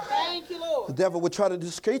 Thank you, Lord. The devil would try to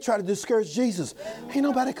discourage Jesus. Ain't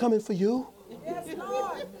nobody coming for you. Yes,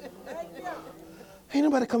 Lord. Thank you. Ain't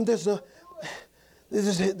nobody coming.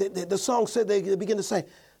 The song said they begin to say,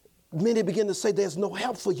 many begin to say there's no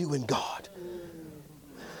help for you in God.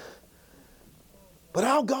 But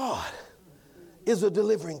our God is a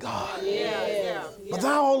delivering God. But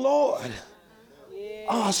thou, O Lord,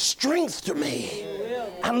 are strength to me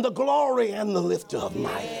and the glory and the lifter of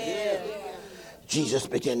my head. Jesus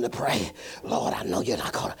began to pray, Lord, I know you're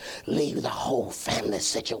not going to leave the whole family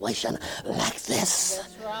situation like this.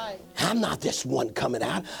 That's right. I'm not this one coming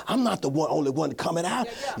out. I'm not the only one coming out.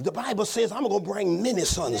 The Bible says I'm going to bring many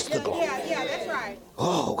sons to glory. Yeah, that's right.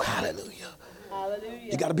 Oh, hallelujah.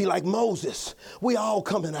 Hallelujah. You got to be like Moses. We all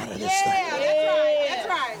coming out of this thing. Yeah, that's right. That's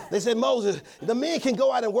right. They said, Moses, the men can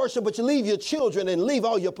go out and worship, but you leave your children and leave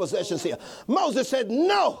all your possessions here. Moses said,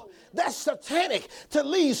 no. That's satanic to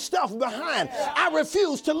leave stuff behind. I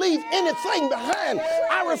refuse to leave anything behind.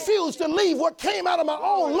 I refuse to leave what came out of my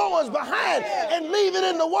own loins behind and leave it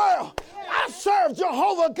in the world. I serve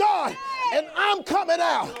Jehovah God, and I'm coming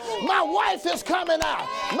out. My wife is coming out.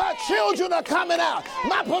 My children are coming out.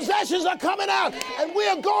 My possessions are coming out. And we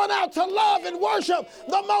are going out to love and worship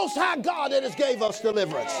the Most High God that has gave us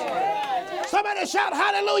deliverance. Somebody shout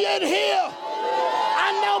hallelujah in here.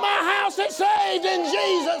 I know my house is saved in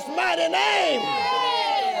Jesus' mighty name.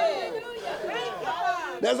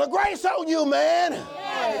 There's a grace on you, man.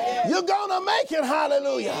 You're going to make it.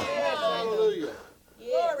 Hallelujah.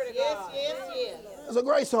 Yes. There's a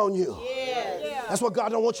grace on you. That's what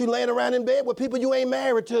God don't want you laying around in bed with people you ain't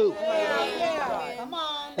married to. Come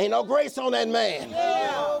on. Ain't no grace on that man.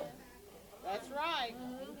 That's right.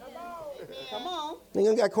 Come on.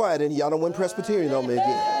 Nigga got quiet and y'all don't went Presbyterian on me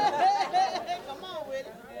again. Come on with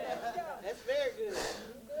it. That's very good.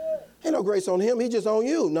 Ain't no grace on him. He just on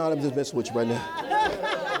you. No, I'm just messing with you right now.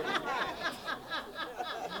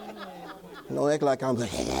 Don't act like I'm like,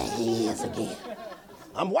 he is again.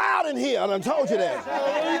 I'm wild in here. I done told you that.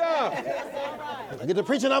 I get to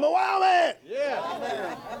preaching, I'm a wild man.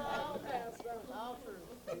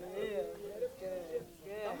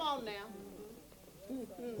 Come on now.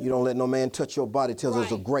 You don't let no man touch your body till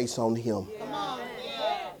there's a grace on him. Come on.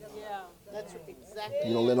 That's exactly.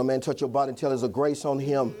 You don't let no man touch your body until there's a grace on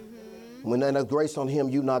him. When there's a grace on him,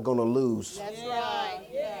 you're not going to lose. That's right.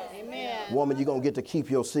 Amen. Woman, you're going to get to keep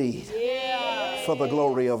your seed for the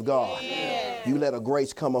glory of God. You let a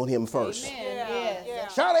grace come on him first.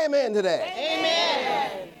 Shout amen to that.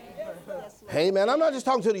 Amen. Amen. I'm not just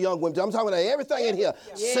talking to the young women. I'm talking to everything in here,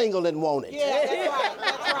 single and wanted.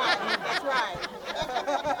 That's right.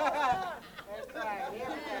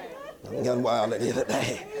 I'm getting wild at the other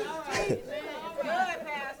day. Good,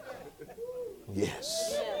 Pastor.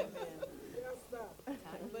 Yes.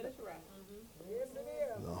 But it's right. Yes, it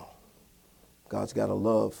is. No. God's got a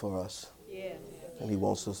love for us. Yes. And he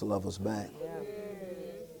wants us to love us back.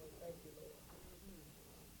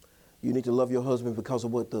 You need to love your husband because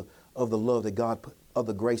of the love that God put, of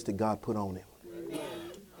the grace that God put on him.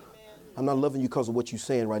 I'm not loving you because of what you're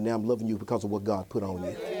saying right now. I'm loving you because of what God put on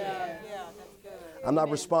you. I'm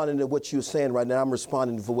not responding to what you're saying right now. I'm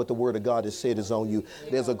responding for what the word of God has said is on you.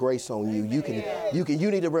 There's a grace on you.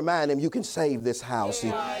 You need to remind him you can save this house.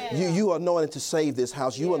 You are anointed to save this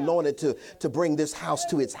house. You are anointed to bring this house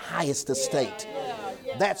to its highest estate.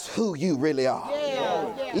 That's who you really are.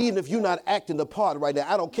 Even if you're not acting the part right now,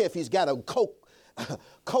 I don't care if he's got a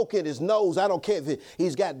coke in his nose. I don't care if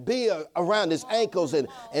he's got beer around his ankles and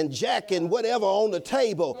Jack and whatever on the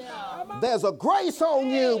table. There's a grace on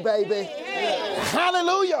you, baby.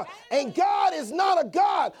 Hallelujah. And God is not a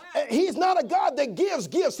God. He's not a God that gives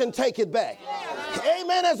gifts and take it back.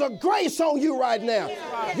 Amen. There's a grace on you right now.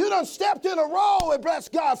 You done stepped in a role and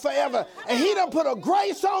blessed God forever. And he done put a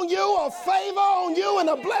grace on you, a favor on you, and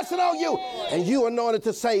a blessing on you. And you anointed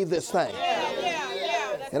to save this thing.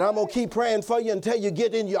 And I'm going to keep praying for you until you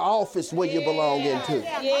get in your office where you belong into.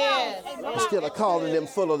 Yes. Instead of calling them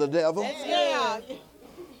full of the devil.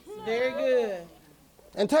 Very good.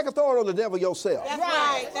 And take authority on the devil yourself.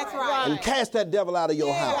 That's right. And cast that devil out of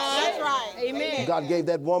your house. That's right. Amen. God gave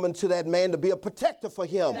that woman to that man to be a protector for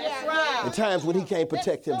him. That's right. In times when he can't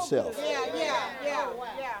protect himself. Yeah.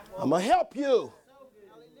 I'm going to help you.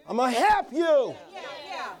 I'm going to help you.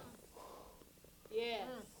 Yes.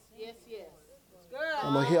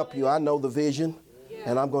 I'm going to help you. I know the vision,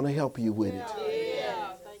 and I'm going to help you with it.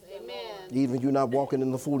 Amen. Even if you're not walking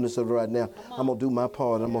in the fullness of it right now, I'm going to do my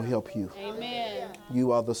part. I'm going to help you. Amen.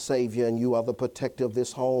 You are the Savior, and you are the protector of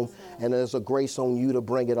this home, and there's a grace on you to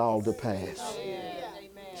bring it all to pass.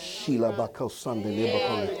 Sheila Bako Sunday.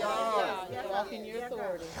 Walk in your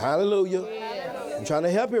authority. Hallelujah. I'm trying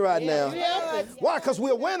to help you right now. Why? Because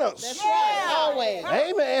we're winners. That's right. Always.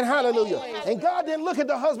 Amen. Hallelujah. And God didn't look at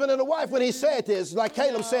the husband and the wife when he said this, like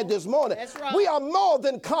Caleb said this morning. That's right. We are more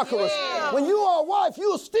than conquerors. When you are a wife,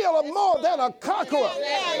 you still are more than a conqueror.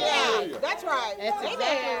 That's right. That's exactly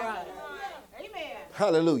right. Amen.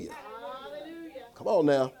 Hallelujah. Come on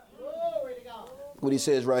now. What he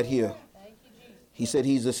says right here. He said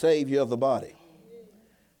he's the Savior of the body.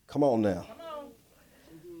 Come on now.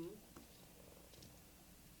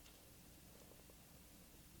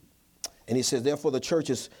 And he says, therefore, the church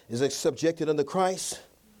is subjected unto Christ.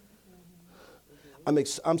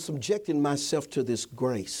 I'm subjecting myself to this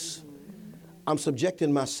grace. I'm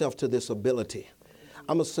subjecting myself to this ability.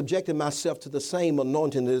 I'm subjecting myself to the same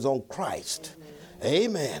anointing that is on Christ.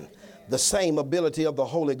 Amen. the same ability of the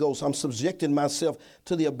Holy Ghost. I'm subjecting myself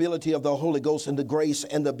to the ability of the Holy Ghost and the grace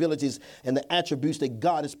and the abilities and the attributes that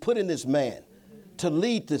God has put in this man to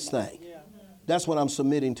lead this thing. That's what I'm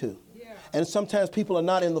submitting to. And sometimes people are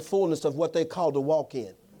not in the fullness of what they're called to walk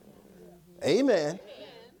in. Amen.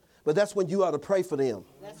 But that's when you ought to pray for them.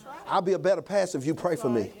 That's right. I'll be a better pastor if you pray for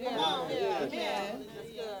me.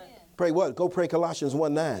 Pray what? Go pray Colossians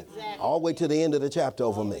 1:9. All the way to the end of the chapter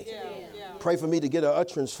over me. Pray for me to get an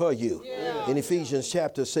utterance for you in Ephesians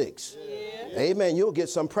chapter 6. Amen. You'll get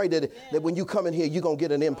some. Pray that when you come in here, you're going to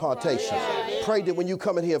get an impartation. Pray that when you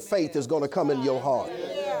come in here, faith is going to come in your heart.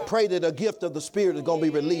 Pray that a gift of the Spirit is going to be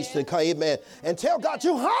released. And, amen. And tell God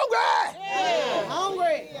you're hungry.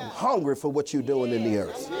 Hungry. I'm hungry for what you're doing in the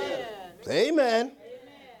earth. Amen.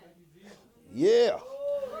 Yeah.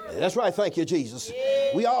 That's right. Thank you, Jesus.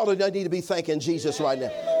 We all need to be thanking Jesus right now.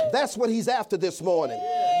 That's what he's after this morning.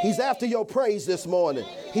 He's after your praise this morning.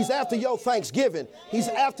 He's after your thanksgiving. He's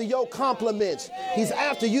after your compliments. He's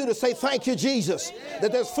after you to say, thank you, Jesus,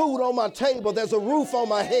 that there's food on my table, there's a roof on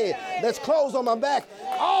my head, there's clothes on my back.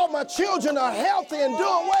 All my children are healthy and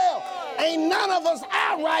doing well. Ain't none of us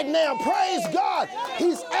out right now. Praise God.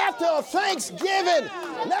 He's after a thanksgiving.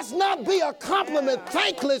 Let's not be a compliment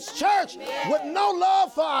thankless church with no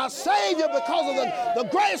love for our Savior because of the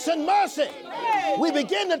grace and mercy. We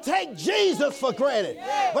begin to take Jesus for granted.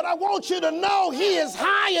 But I want you to know he is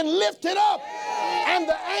high and lifted up, and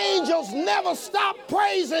the angels never stop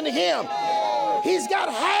praising him. He's got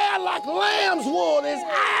hair like lamb's wool. His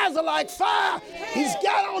eyes are like fire. He's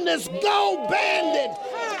got on this gold banded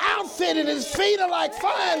outfit, and his feet are like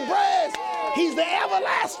fine brass. He's the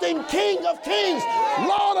everlasting King of kings,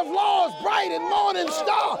 Lord of lords, bright and morning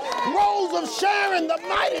star, Rose of Sharon, the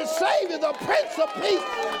mighty Savior, the Prince of Peace,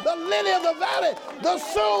 the Lily of the Valley, the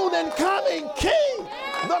soon and coming King,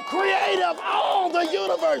 the creator of all the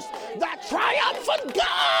universe, the triumphant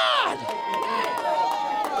God.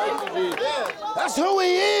 That's who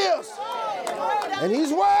he is. And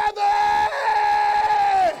he's worthy.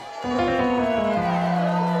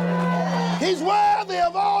 He's worthy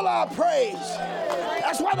of all our praise.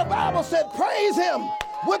 That's why the Bible said, praise him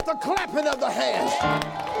with the clapping of the hands.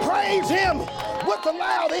 Praise him with the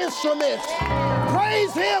loud instruments.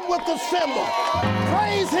 Praise him with the cymbal.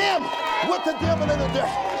 Praise him with the devil in the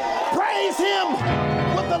dirt. Praise him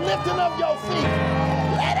with the lifting of your feet.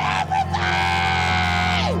 Let everything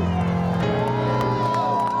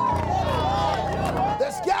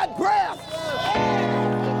that's got breath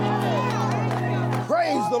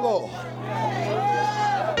praise the Lord.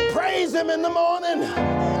 Praise him in the morning.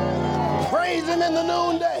 Praise him in the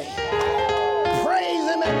noonday. Praise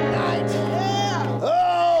him at night.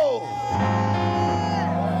 Oh.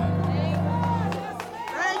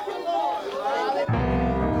 Thank you, Lord.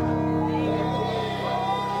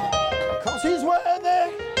 Because he's worthy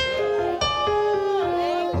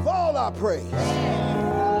of all our praise.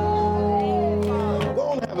 Go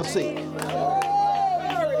on and have a seat.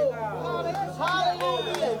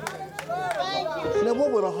 Now,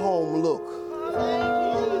 what would a home look?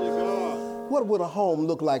 What would a home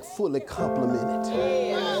look like fully complimented?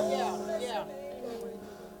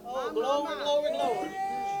 Oh, glory, glory, glory.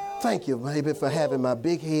 Thank you, baby, for having my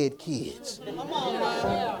big head kids.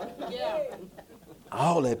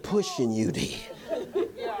 All that pushing you did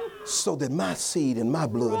so that my seed and my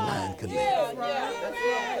bloodline could live.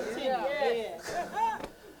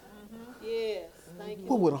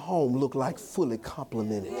 What would a home look like fully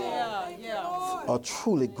complimented? A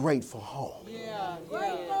truly grateful home.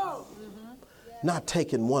 Not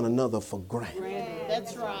taking one another for granted.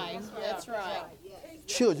 That's right. That's right.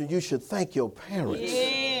 Children, you should thank your parents.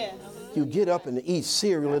 Yes. You get up and eat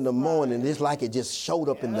cereal in the morning, it's like it just showed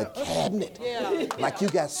up in the cabinet. Like you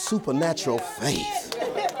got supernatural faith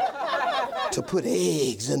to put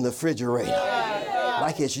eggs in the refrigerator.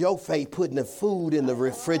 Like it's your faith putting the food in the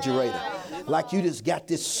refrigerator. Like you just got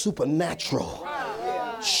this supernatural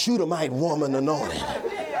Shunammite woman anointing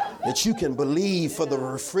that you can believe for the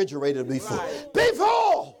refrigerator to be full. Be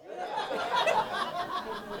full!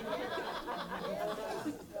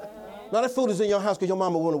 Now that food is in your house because your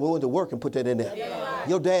mama went to work and put that in there.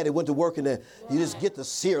 Your daddy went to work and then you just get the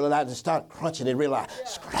cereal out and start crunching and realize,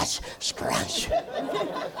 scratch, scratch.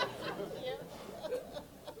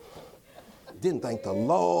 Didn't thank the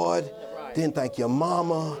Lord, didn't thank your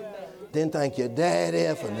mama, didn't thank your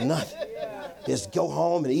daddy for nothing. Just go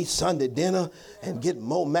home and eat Sunday dinner and get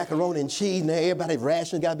more macaroni and cheese. Now everybody's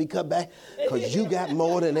rations got to be cut back because you got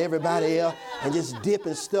more than everybody else and just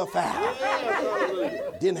dipping stuff out.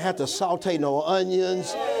 Didn't have to saute no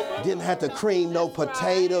onions. Didn't have to cream no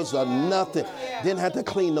potatoes or nothing. Didn't have to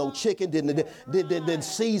clean no chicken. Didn't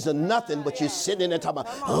season nothing. But you're sitting in there talking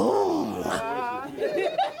about, oh.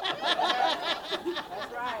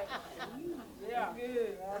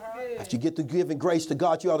 After you get the giving grace to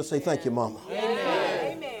God, you ought to say, thank you, Mama.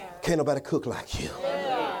 Can't nobody cook like you.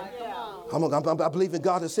 I believe in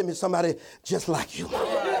God to send me somebody just like you.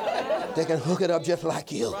 They can hook it up just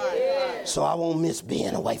like you. So I won't miss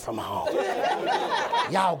being away from home.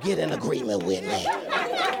 Y'all get in agreement with me.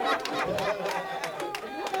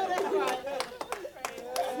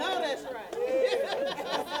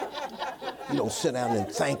 You don't sit down and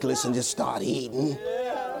thankless and just start eating.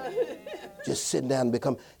 Just sitting down and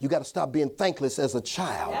become, you got to stop being thankless as a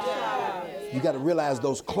child. You got to realize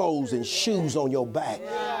those clothes and shoes on your back,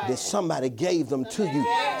 that somebody gave them to you.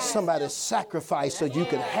 Somebody sacrificed so you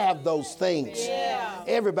could have those things.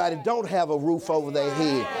 Everybody don't have a roof over their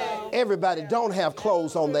head. Everybody don't have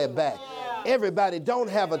clothes on their back. Everybody don't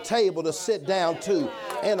have a table to sit down to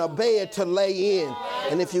and a bed to lay in.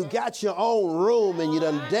 And if you got your own room and you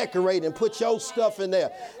done decorate and put your stuff in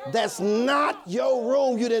there, that's not your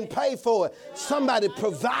room. You didn't pay for it. Somebody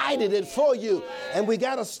provided it for you. And we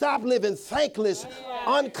got to stop living thankless,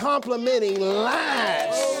 uncomplimenting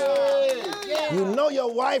lives. You know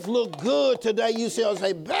your wife look good today. You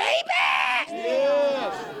say, baby.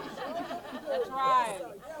 Yes. That's right.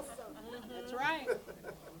 That's right.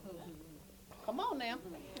 Come on now.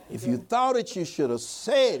 If you thought it, you should have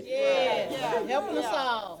said it. Yeah. Helping us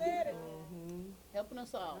all. Helping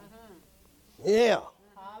us all. Yeah.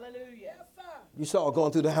 Hallelujah. You saw her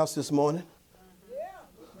going through the house this morning.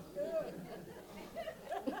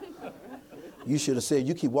 You should have said,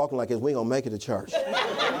 you keep walking like this, we ain't going to make it to church.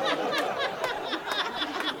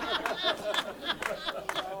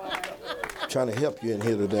 Trying to help you in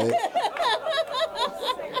here today.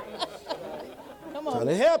 Come on. Trying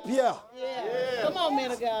to help you. Yeah. Come on,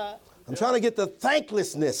 man of God. I'm trying to get the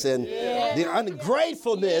thanklessness and the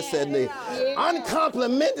ungratefulness and the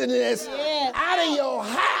uncomplimentedness out of your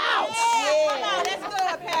house. Come on, that's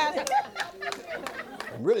good, Pastor.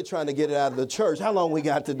 I'm really trying to get it out of the church. How long we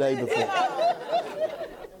got today before?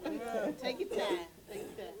 Take your time.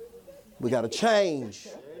 We got to change.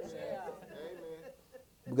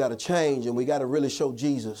 We got to change, and we got to really show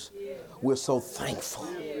Jesus we're so thankful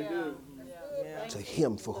to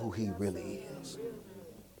him for who he really is.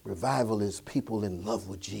 Revival is people in love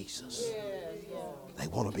with Jesus. They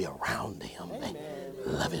want to be around him. They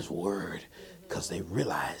love his word because they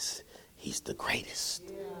realize he's the greatest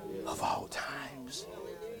of all times.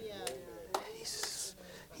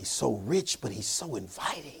 He's so rich, but he's so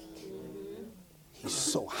inviting. He's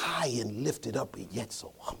so high and lifted up, but yet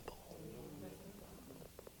so humble.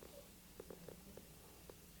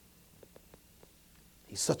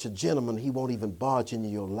 He's such a gentleman, he won't even barge into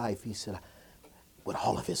your life. He said, with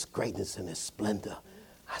all of his greatness and his splendor,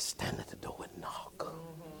 I stand at the door and knock.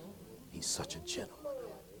 He's such a gentleman.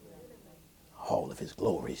 All of his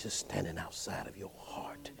glory is just standing outside of your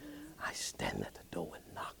heart. I stand at the door and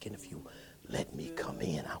knock, and if you let me come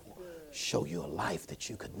in, I will show you a life that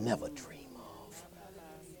you could never dream of.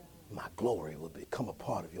 My glory will become a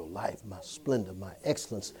part of your life. My splendor, my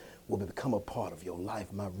excellence will become a part of your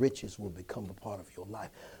life. My riches will become a part of your life.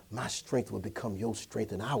 My strength will become your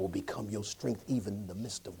strength, and I will become your strength even in the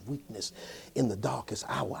midst of weakness. In the darkest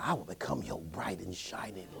hour, I will become your bright and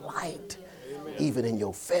shining light. Even in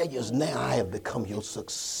your failures now, I have become your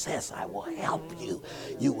success. I will help you.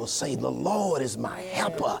 You will say, the Lord is my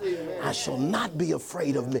helper. I shall not be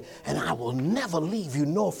afraid of me, and I will never leave you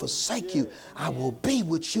nor forsake you. I will be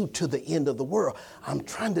with you to the end of the world. I'm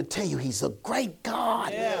trying to tell you, he's a great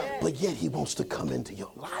God, but yet he wants to come into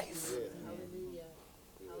your life.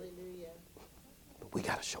 But we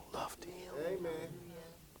got to show love to him.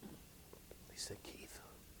 He said, Keith,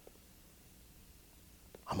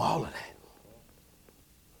 I'm all of that.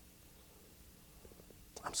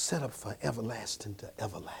 I'm set up for everlasting to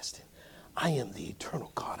everlasting. I am the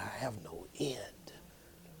eternal God. I have no end.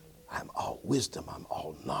 I'm all wisdom. I'm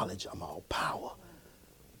all knowledge. I'm all power.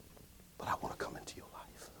 But I want to come into your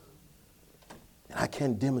life. And I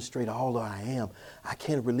can't demonstrate all that I am. I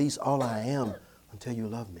can't release all I am until you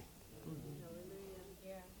love me.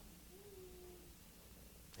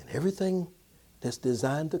 And everything that's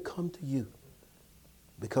designed to come to you,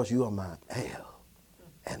 because you are my heir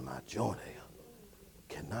and my joint heir,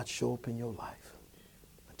 cannot show up in your life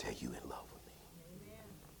until you're in love with me.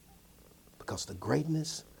 Because the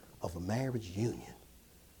greatness of a marriage union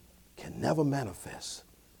can never manifest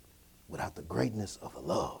without the greatness of the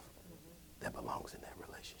love that belongs in that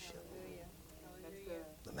relationship.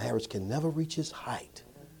 The marriage can never reach its height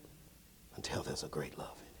until there's a great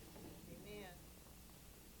love in it.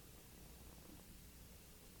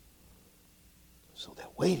 So they're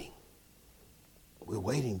waiting. We're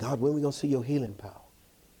waiting. God, when are we going to see your healing power?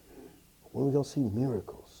 When are we going to see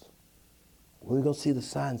miracles? When are we going to see the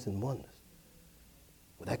signs and wonders?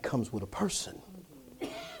 Well, that comes with a person.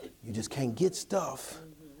 You just can't get stuff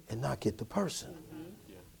and not get the person.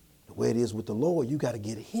 The way it is with the Lord, you got to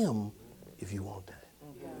get him if you want that.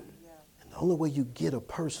 And the only way you get a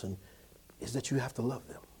person is that you have to love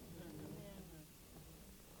them.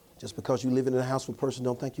 Just because you live in a house with a person,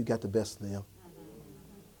 don't think you got the best of them.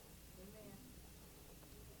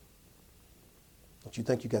 Don't you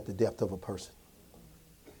think you got the depth of a person?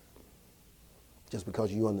 Just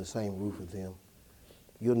because you're on the same roof with them.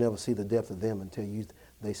 You'll never see the depth of them until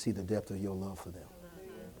they see the depth of your love for them.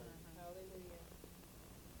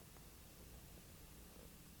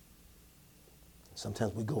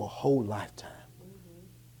 Sometimes we go a whole lifetime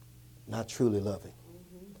not truly loving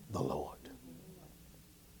the Lord.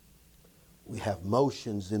 We have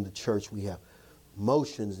motions in the church. We have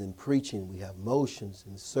motions in preaching. We have motions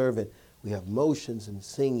in serving. We have motions in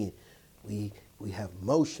singing. We have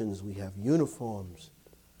motions. We have uniforms.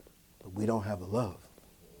 But we don't have the love.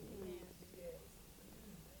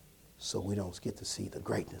 So we don't get to see the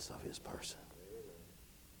greatness of his person.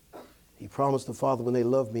 He promised the Father, when they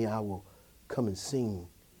love me, I will come and sing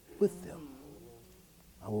with them.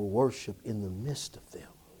 I will worship in the midst of them.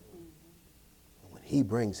 And when he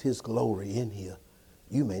brings his glory in here,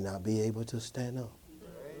 you may not be able to stand up.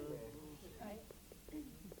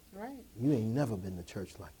 Right. You ain't never been to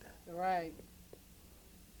church like that. Right.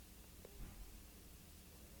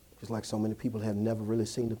 Just like so many people have never really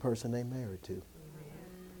seen the person they married to.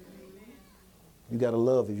 You got to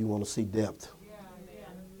love if you want to see depth.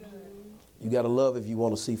 You got to love if you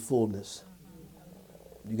want to see fullness.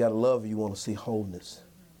 You got to love if you want to see wholeness.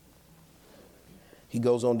 He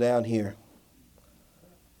goes on down here.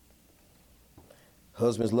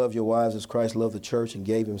 Husbands, love your wives as Christ loved the church and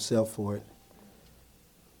gave himself for it.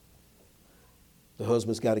 The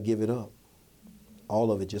husband's got to give it up.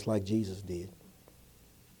 All of it, just like Jesus did.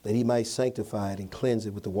 That he might sanctify it and cleanse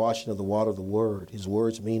it with the washing of the water of the word. His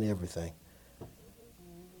words mean everything.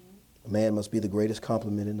 A man must be the greatest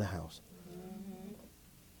compliment in the house.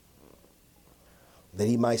 That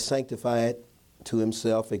he might sanctify it to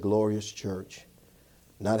himself a glorious church,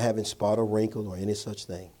 not having spot or wrinkle or any such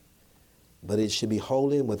thing, but it should be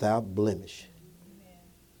holy and without blemish.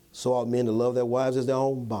 So ought men to love their wives as their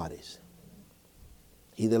own bodies.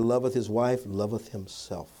 He that loveth his wife loveth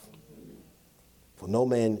himself. For no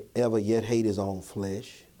man ever yet hate his own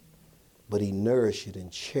flesh, but he nourisheth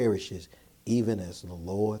and cherishes, even as the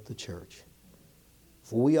Lord the church.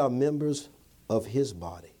 For we are members of his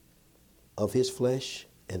body, of his flesh,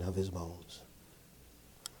 and of his bones.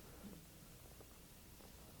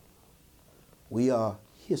 We are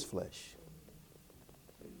his flesh.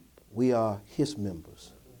 We are his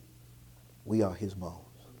members. We are his bones.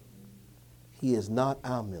 He is not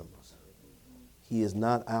our members. He is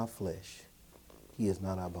not our flesh. He is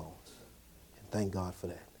not our bones. And thank God for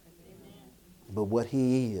that. But what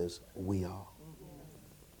he is, we are.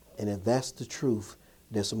 And if that's the truth,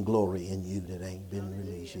 there's some glory in you that ain't been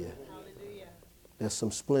released yet. There's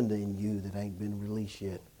some splendor in you that ain't been released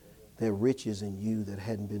yet. There are riches in you that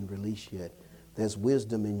hadn't been released yet. There's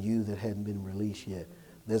wisdom in you that hadn't been released yet.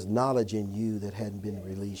 There's knowledge in you that hadn't been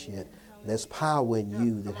released yet. There's power in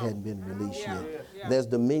you that hadn't been released yet. There's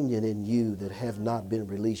dominion in you that have not been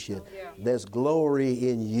released yet. There's glory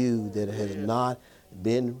in you that has not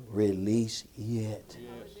been released yet.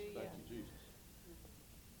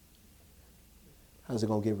 How's it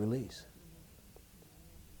going to get released?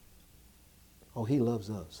 Oh, he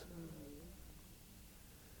loves us.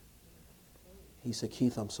 He said,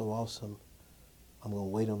 Keith, I'm so awesome. I'm going to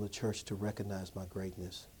wait on the church to recognize my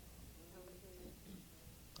greatness.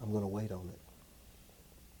 I'm going to wait on it.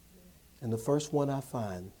 And the first one I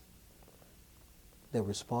find that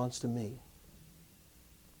responds to me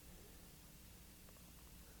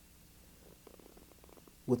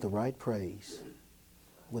with the right praise,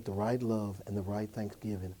 with the right love, and the right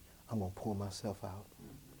thanksgiving, I'm going to pour myself out.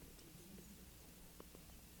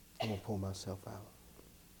 I'm going to pour myself out.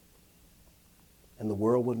 And the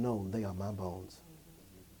world will know they are my bones.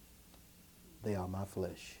 They are my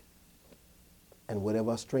flesh. And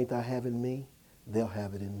whatever strength I have in me, they'll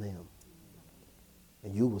have it in them.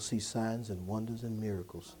 And you will see signs and wonders and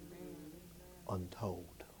miracles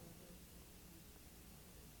untold.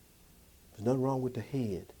 There's nothing wrong with the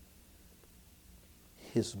head.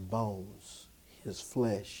 His bones, his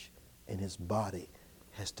flesh, and his body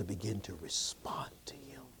has to begin to respond to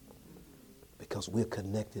him. Because we're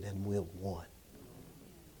connected and we're one.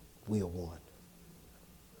 We are one.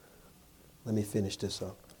 Let me finish this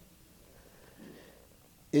up.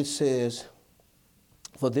 it says,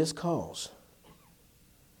 for this cause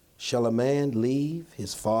shall a man leave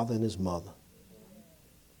his father and his mother,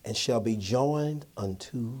 and shall be joined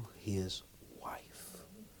unto his wife.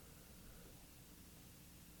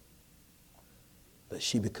 But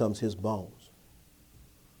she becomes his bones.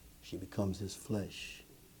 She becomes his flesh.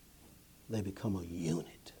 They become a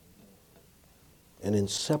unit, an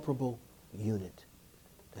inseparable unit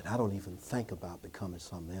that I don't even think about becoming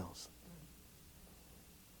something else.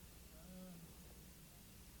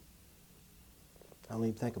 I don't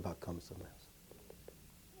even think about becoming something else.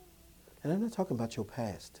 And I'm not talking about your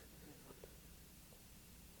past.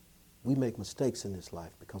 We make mistakes in this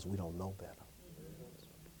life because we don't know better.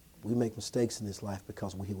 We make mistakes in this life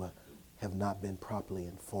because we have not been properly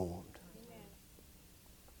informed.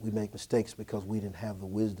 We make mistakes because we didn't have the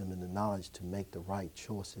wisdom and the knowledge to make the right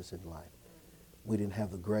choices in life. We didn't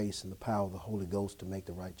have the grace and the power of the Holy Ghost to make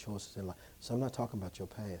the right choices in life. So I'm not talking about your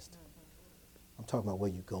past. I'm talking about where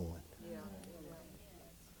you're going.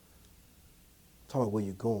 I'm talking about where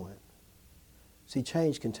you're going. See,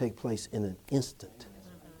 change can take place in an instant.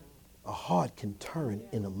 A heart can turn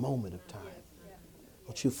in a moment of time.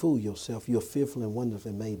 Don't you fool yourself. You're fearfully and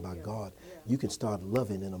wonderfully made by God. You can start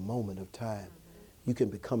loving in a moment of time. You can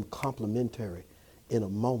become complimentary in a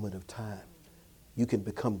moment of time. You can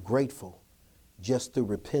become grateful just through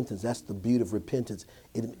repentance. That's the beauty of repentance.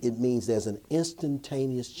 It means there's an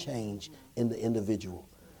instantaneous change in the individual,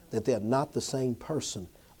 that they're not the same person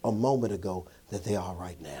a moment ago that they are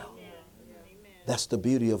right now. That's the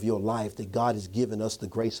beauty of your life, that God has given us the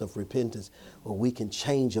grace of repentance, where we can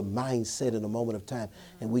change a mindset in a moment of time,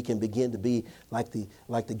 and we can begin to be like the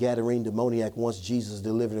Gadarene demoniac. Once Jesus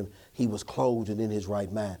delivered him, he was clothed and in his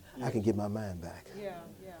right mind. I can get my mind back.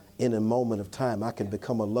 In a moment of time, I can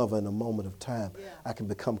become a lover in a moment of time. I can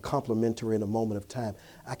become complimentary in a moment of time.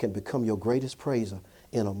 I can become your greatest praiser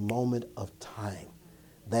in a moment of time.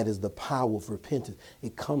 That is the power of repentance.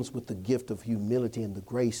 It comes with the gift of humility and the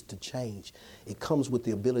grace to change. It comes with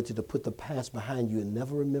the ability to put the past behind you and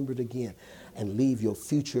never remember it again, and leave your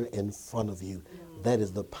future in front of you. That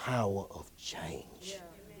is the power of change.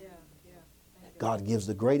 God gives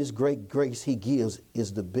the greatest great grace he gives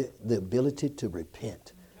is the ability to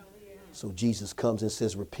repent. So Jesus comes and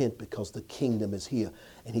says, repent because the kingdom is here.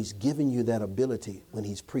 And he's giving you that ability when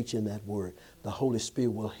he's preaching that word. The Holy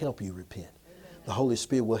Spirit will help you repent. The Holy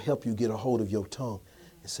Spirit will help you get a hold of your tongue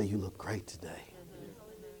and say, you look great today.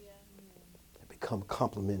 And become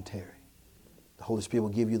complimentary. The Holy Spirit will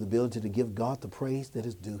give you the ability to give God the praise that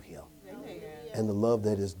is due him and the love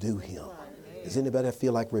that is due him. Does anybody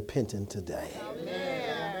feel like repenting today?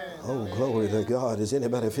 Oh, glory to God. Does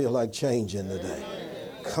anybody feel like changing today?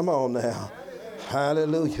 Come on now.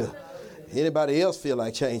 Hallelujah. Anybody else feel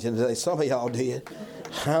like changing today? Some of y'all did.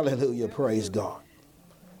 Hallelujah. Praise God.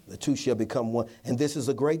 The two shall become one. And this is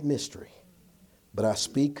a great mystery. But I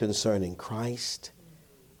speak concerning Christ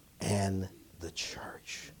and the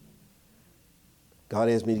church. God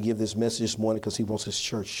asked me to give this message this morning because he wants his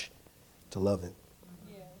church to love him.